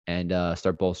and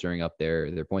start bolstering up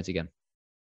their points again.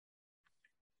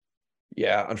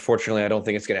 Yeah, unfortunately, I don't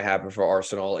think it's going to happen for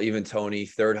Arsenal. Even Tony,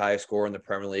 3rd highest scorer in the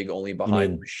Premier League, only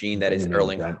behind the machine that is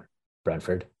Erling.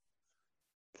 Brentford.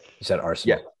 You said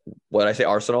Arsenal. Yeah. What did I say?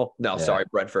 Arsenal? No, Yeah. sorry,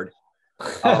 Brentford.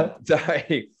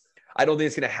 Sorry. I don't think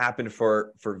it's going to happen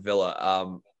for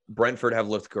Villa. Brentford have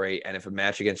looked great, and if a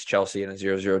match against Chelsea and a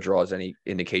 0-0 draw is any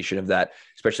indication of that,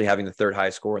 especially having the 3rd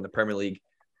highest score in the Premier League,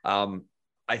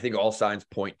 I think all signs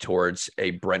point towards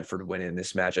a Brentford win in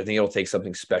this match. I think it'll take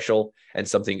something special and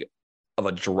something of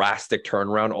a drastic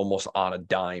turnaround, almost on a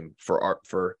dime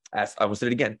for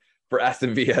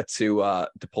Aston Villa to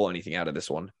pull anything out of this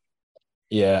one.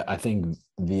 Yeah, I think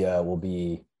Villa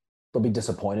they'll be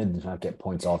disappointed to not get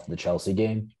points off the Chelsea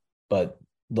game, but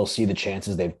they'll see the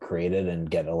chances they've created and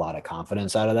get a lot of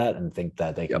confidence out of that and think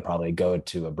that they can probably go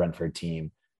to a Brentford team,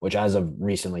 which as of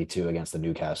recently too against the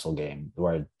Newcastle game,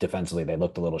 where defensively they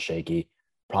looked a little shaky,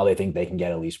 probably think they can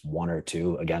get at least 1 or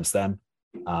 2 against them.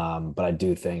 But I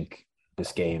do think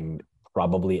this game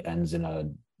probably ends in a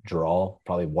draw,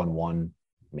 probably 1-1,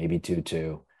 maybe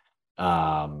 2-2.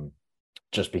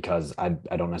 Just because I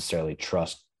don't necessarily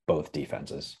trust both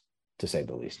defenses, to say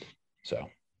the least. So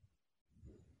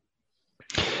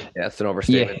yeah, that's an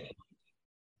overstatement. Yeah.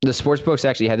 The sports books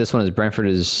actually had this one as Brentford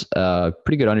is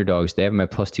pretty good underdogs. They have them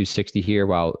at plus 260 here,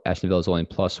 while Aston Villa is only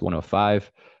plus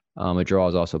 105. A draw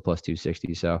is also plus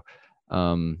 260. So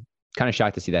kind of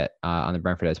shocked to see that on the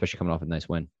Brentford, especially coming off a nice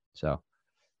win. So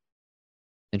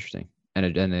interesting.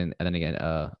 And then again,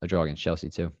 a draw against Chelsea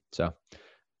too. So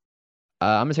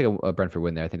I'm going to take a Brentford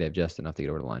win there. I think they have just enough to get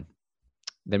over the line.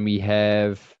 Then we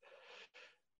have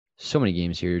so many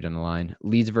games here down the line.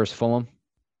 Leeds versus Fulham.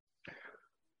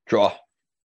 Draw.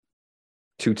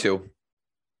 2-2.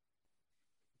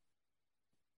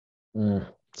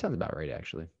 Sounds about right,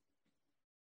 actually.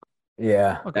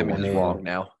 Yeah. That means it's wrong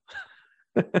now.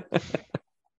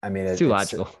 I mean, it's too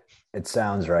logical. It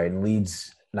sounds right. And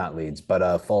Leeds, not Leeds,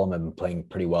 but Fulham have been playing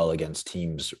pretty well against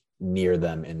teams near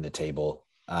them in the table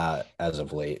as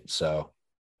of late. So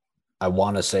I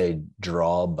want to say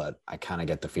draw, but I kind of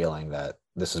get the feeling that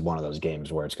this is one of those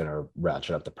games where it's going to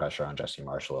ratchet up the pressure on Jesse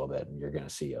Marsh a little bit, and you're going to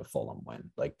see a Fulham win,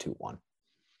 like 2-1.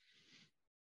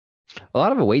 A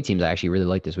lot of away teams I actually really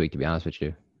like this week, to be honest with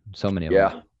you. So many of Yeah.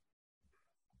 them.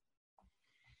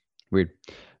 Weird.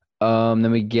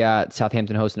 Then we got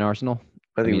Southampton hosting Arsenal.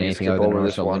 I think we can anything skip other than over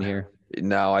this Arsenal win one here.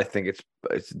 No, I think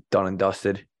it's done and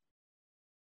dusted.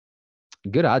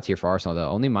 Good odds here for Arsenal, though.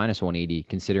 Only minus 180,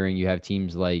 considering you have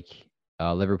teams like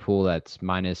Liverpool that's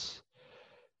minus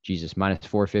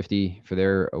 450 for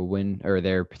their win or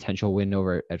their potential win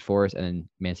over at Forest, and then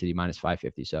Man City minus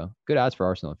 550. So good odds for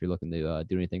Arsenal if you're looking to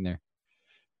do anything there.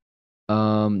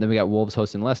 Then we got Wolves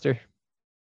hosting Leicester.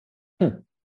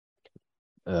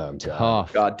 Oh,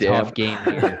 God. Tough game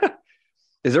here.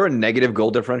 Is there a negative goal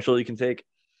differential you can take?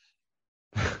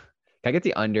 Can I get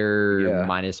the under Yeah.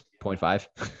 minus 0.5?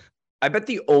 I bet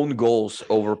the own goals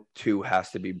over 2 has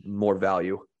to be more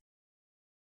value.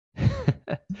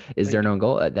 Is there an own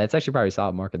goal? That's actually probably a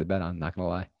solid market to bet on. Not gonna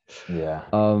lie. Yeah.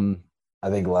 I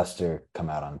think Leicester come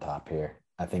out on top here.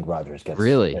 I think Rodgers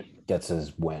gets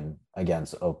his win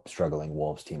against a struggling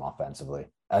Wolves team offensively.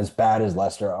 As bad as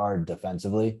Leicester are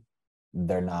defensively,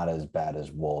 they're not as bad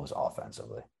as Wolves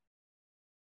offensively,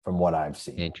 from what I've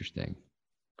seen. Interesting.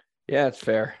 Yeah, it's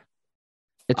fair.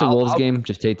 It's a Wolves game.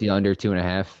 Just take the under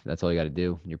 2.5. That's all you got to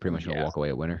do. You're pretty much gonna walk away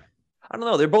a winner. I don't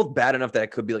know. They're both bad enough that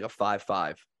it could be like a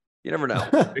 5-5. You never know.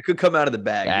 It could come out of the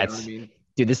bag. You know what I mean?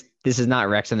 Dude, this is not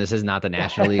Wrexham. This is not the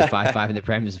National League. 5-5 in the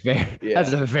Prem is very. Yeah.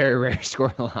 That's a very rare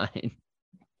scoreline.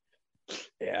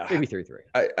 Yeah. Maybe 3-3.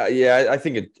 I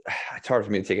think it's hard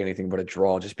for me to take anything but a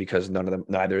draw just because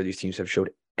neither of these teams have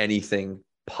showed anything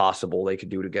possible they could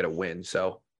do to get a win.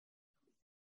 So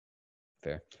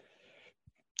fair.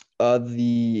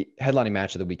 The headlining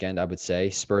match of the weekend, I would say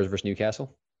Spurs versus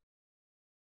Newcastle.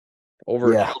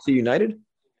 Over Chelsea United?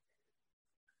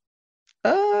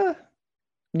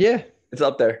 Yeah. It's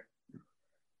up there.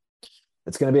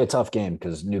 It's going to be a tough game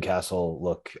because Newcastle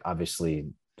look, obviously,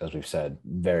 as we've said,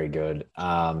 very good.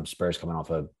 Spurs coming off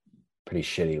a pretty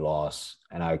shitty loss,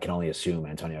 and I can only assume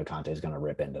Antonio Conte is going to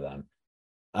rip into them.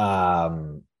 I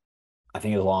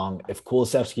think if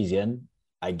Kulusevski's in,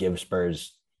 I give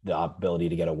Spurs the ability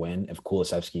to get a win. If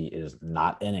Kulusevski is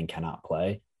not in and cannot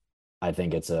play, I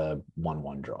think it's a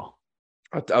 1-1 draw.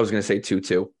 I was going to say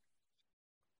 2-2.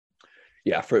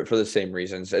 Yeah, for the same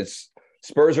reasons.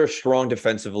 Spurs are strong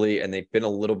defensively, and they've been a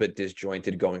little bit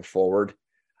disjointed going forward.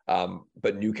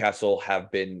 But Newcastle have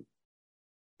been,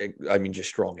 just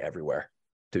strong everywhere,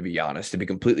 to be honest. To be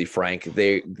completely frank,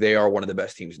 they are one of the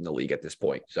best teams in the league at this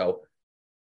point. So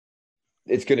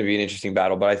it's going to be an interesting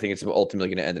battle, but I think it's ultimately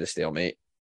going to end in a stalemate.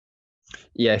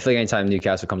 Yeah, I feel like anytime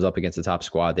Newcastle comes up against the top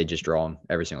squad, they just draw them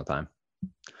every single time.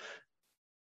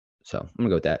 So I'm going to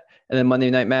go with that. And then Monday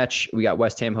night match, we got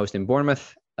West Ham hosting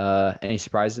Bournemouth. Any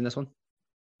surprises in this one?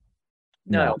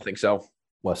 No, I don't think so.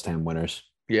 West Ham winners.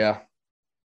 Yeah.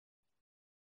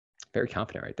 Very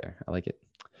confident right there. I like it.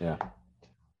 Yeah.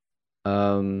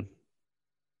 I'm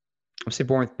gonna say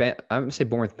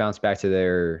Bournemouth bounce back to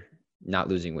their not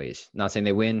losing ways. Not saying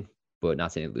they win, but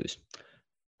not saying they lose.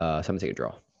 So I'm gonna take a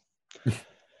draw.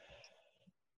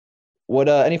 What?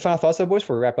 Any final thoughts, though, boys,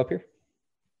 before we wrap up here?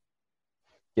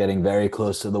 Getting very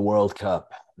close to the World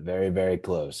Cup. Very, very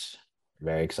close.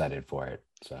 Very excited for it.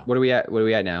 So What are we at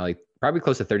now? Like probably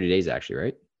close to 30 days, actually,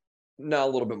 right? No, a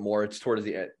little bit more. It's towards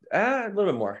the end. A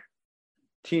little bit more.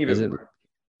 Teeny bit more.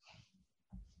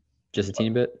 Just a teeny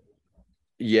bit?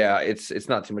 Yeah, it's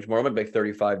not too much more. I'm at like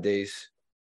 35 days.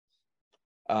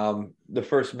 The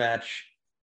first match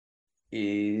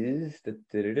is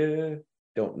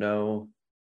don't know.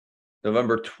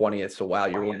 November 20th. So wow,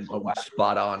 you're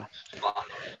spot on.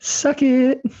 Suck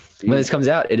it. When this comes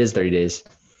out, it is 30 days.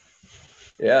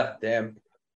 Yeah, damn.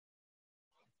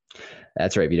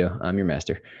 That's right, Vito. I'm your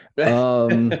master.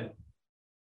 Anything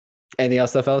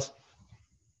else, though, fellas?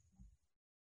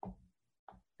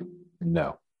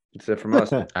 no. That's it from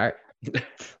us. All right.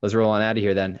 Let's roll on out of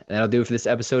here then. And that'll do it for this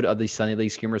episode of the Sunday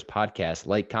League Screamers podcast.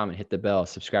 Like, comment, hit the bell,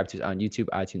 subscribe to us on YouTube,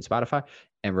 iTunes, Spotify,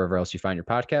 and wherever else you find your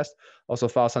podcast. Also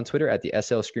follow us on Twitter at the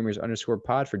SL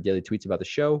Screamers_pod for daily tweets about the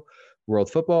show, world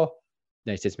football,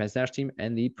 United States men's national team,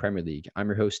 and the Premier League. I'm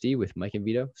your host, Steve, with Mike and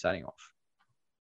Vito signing off.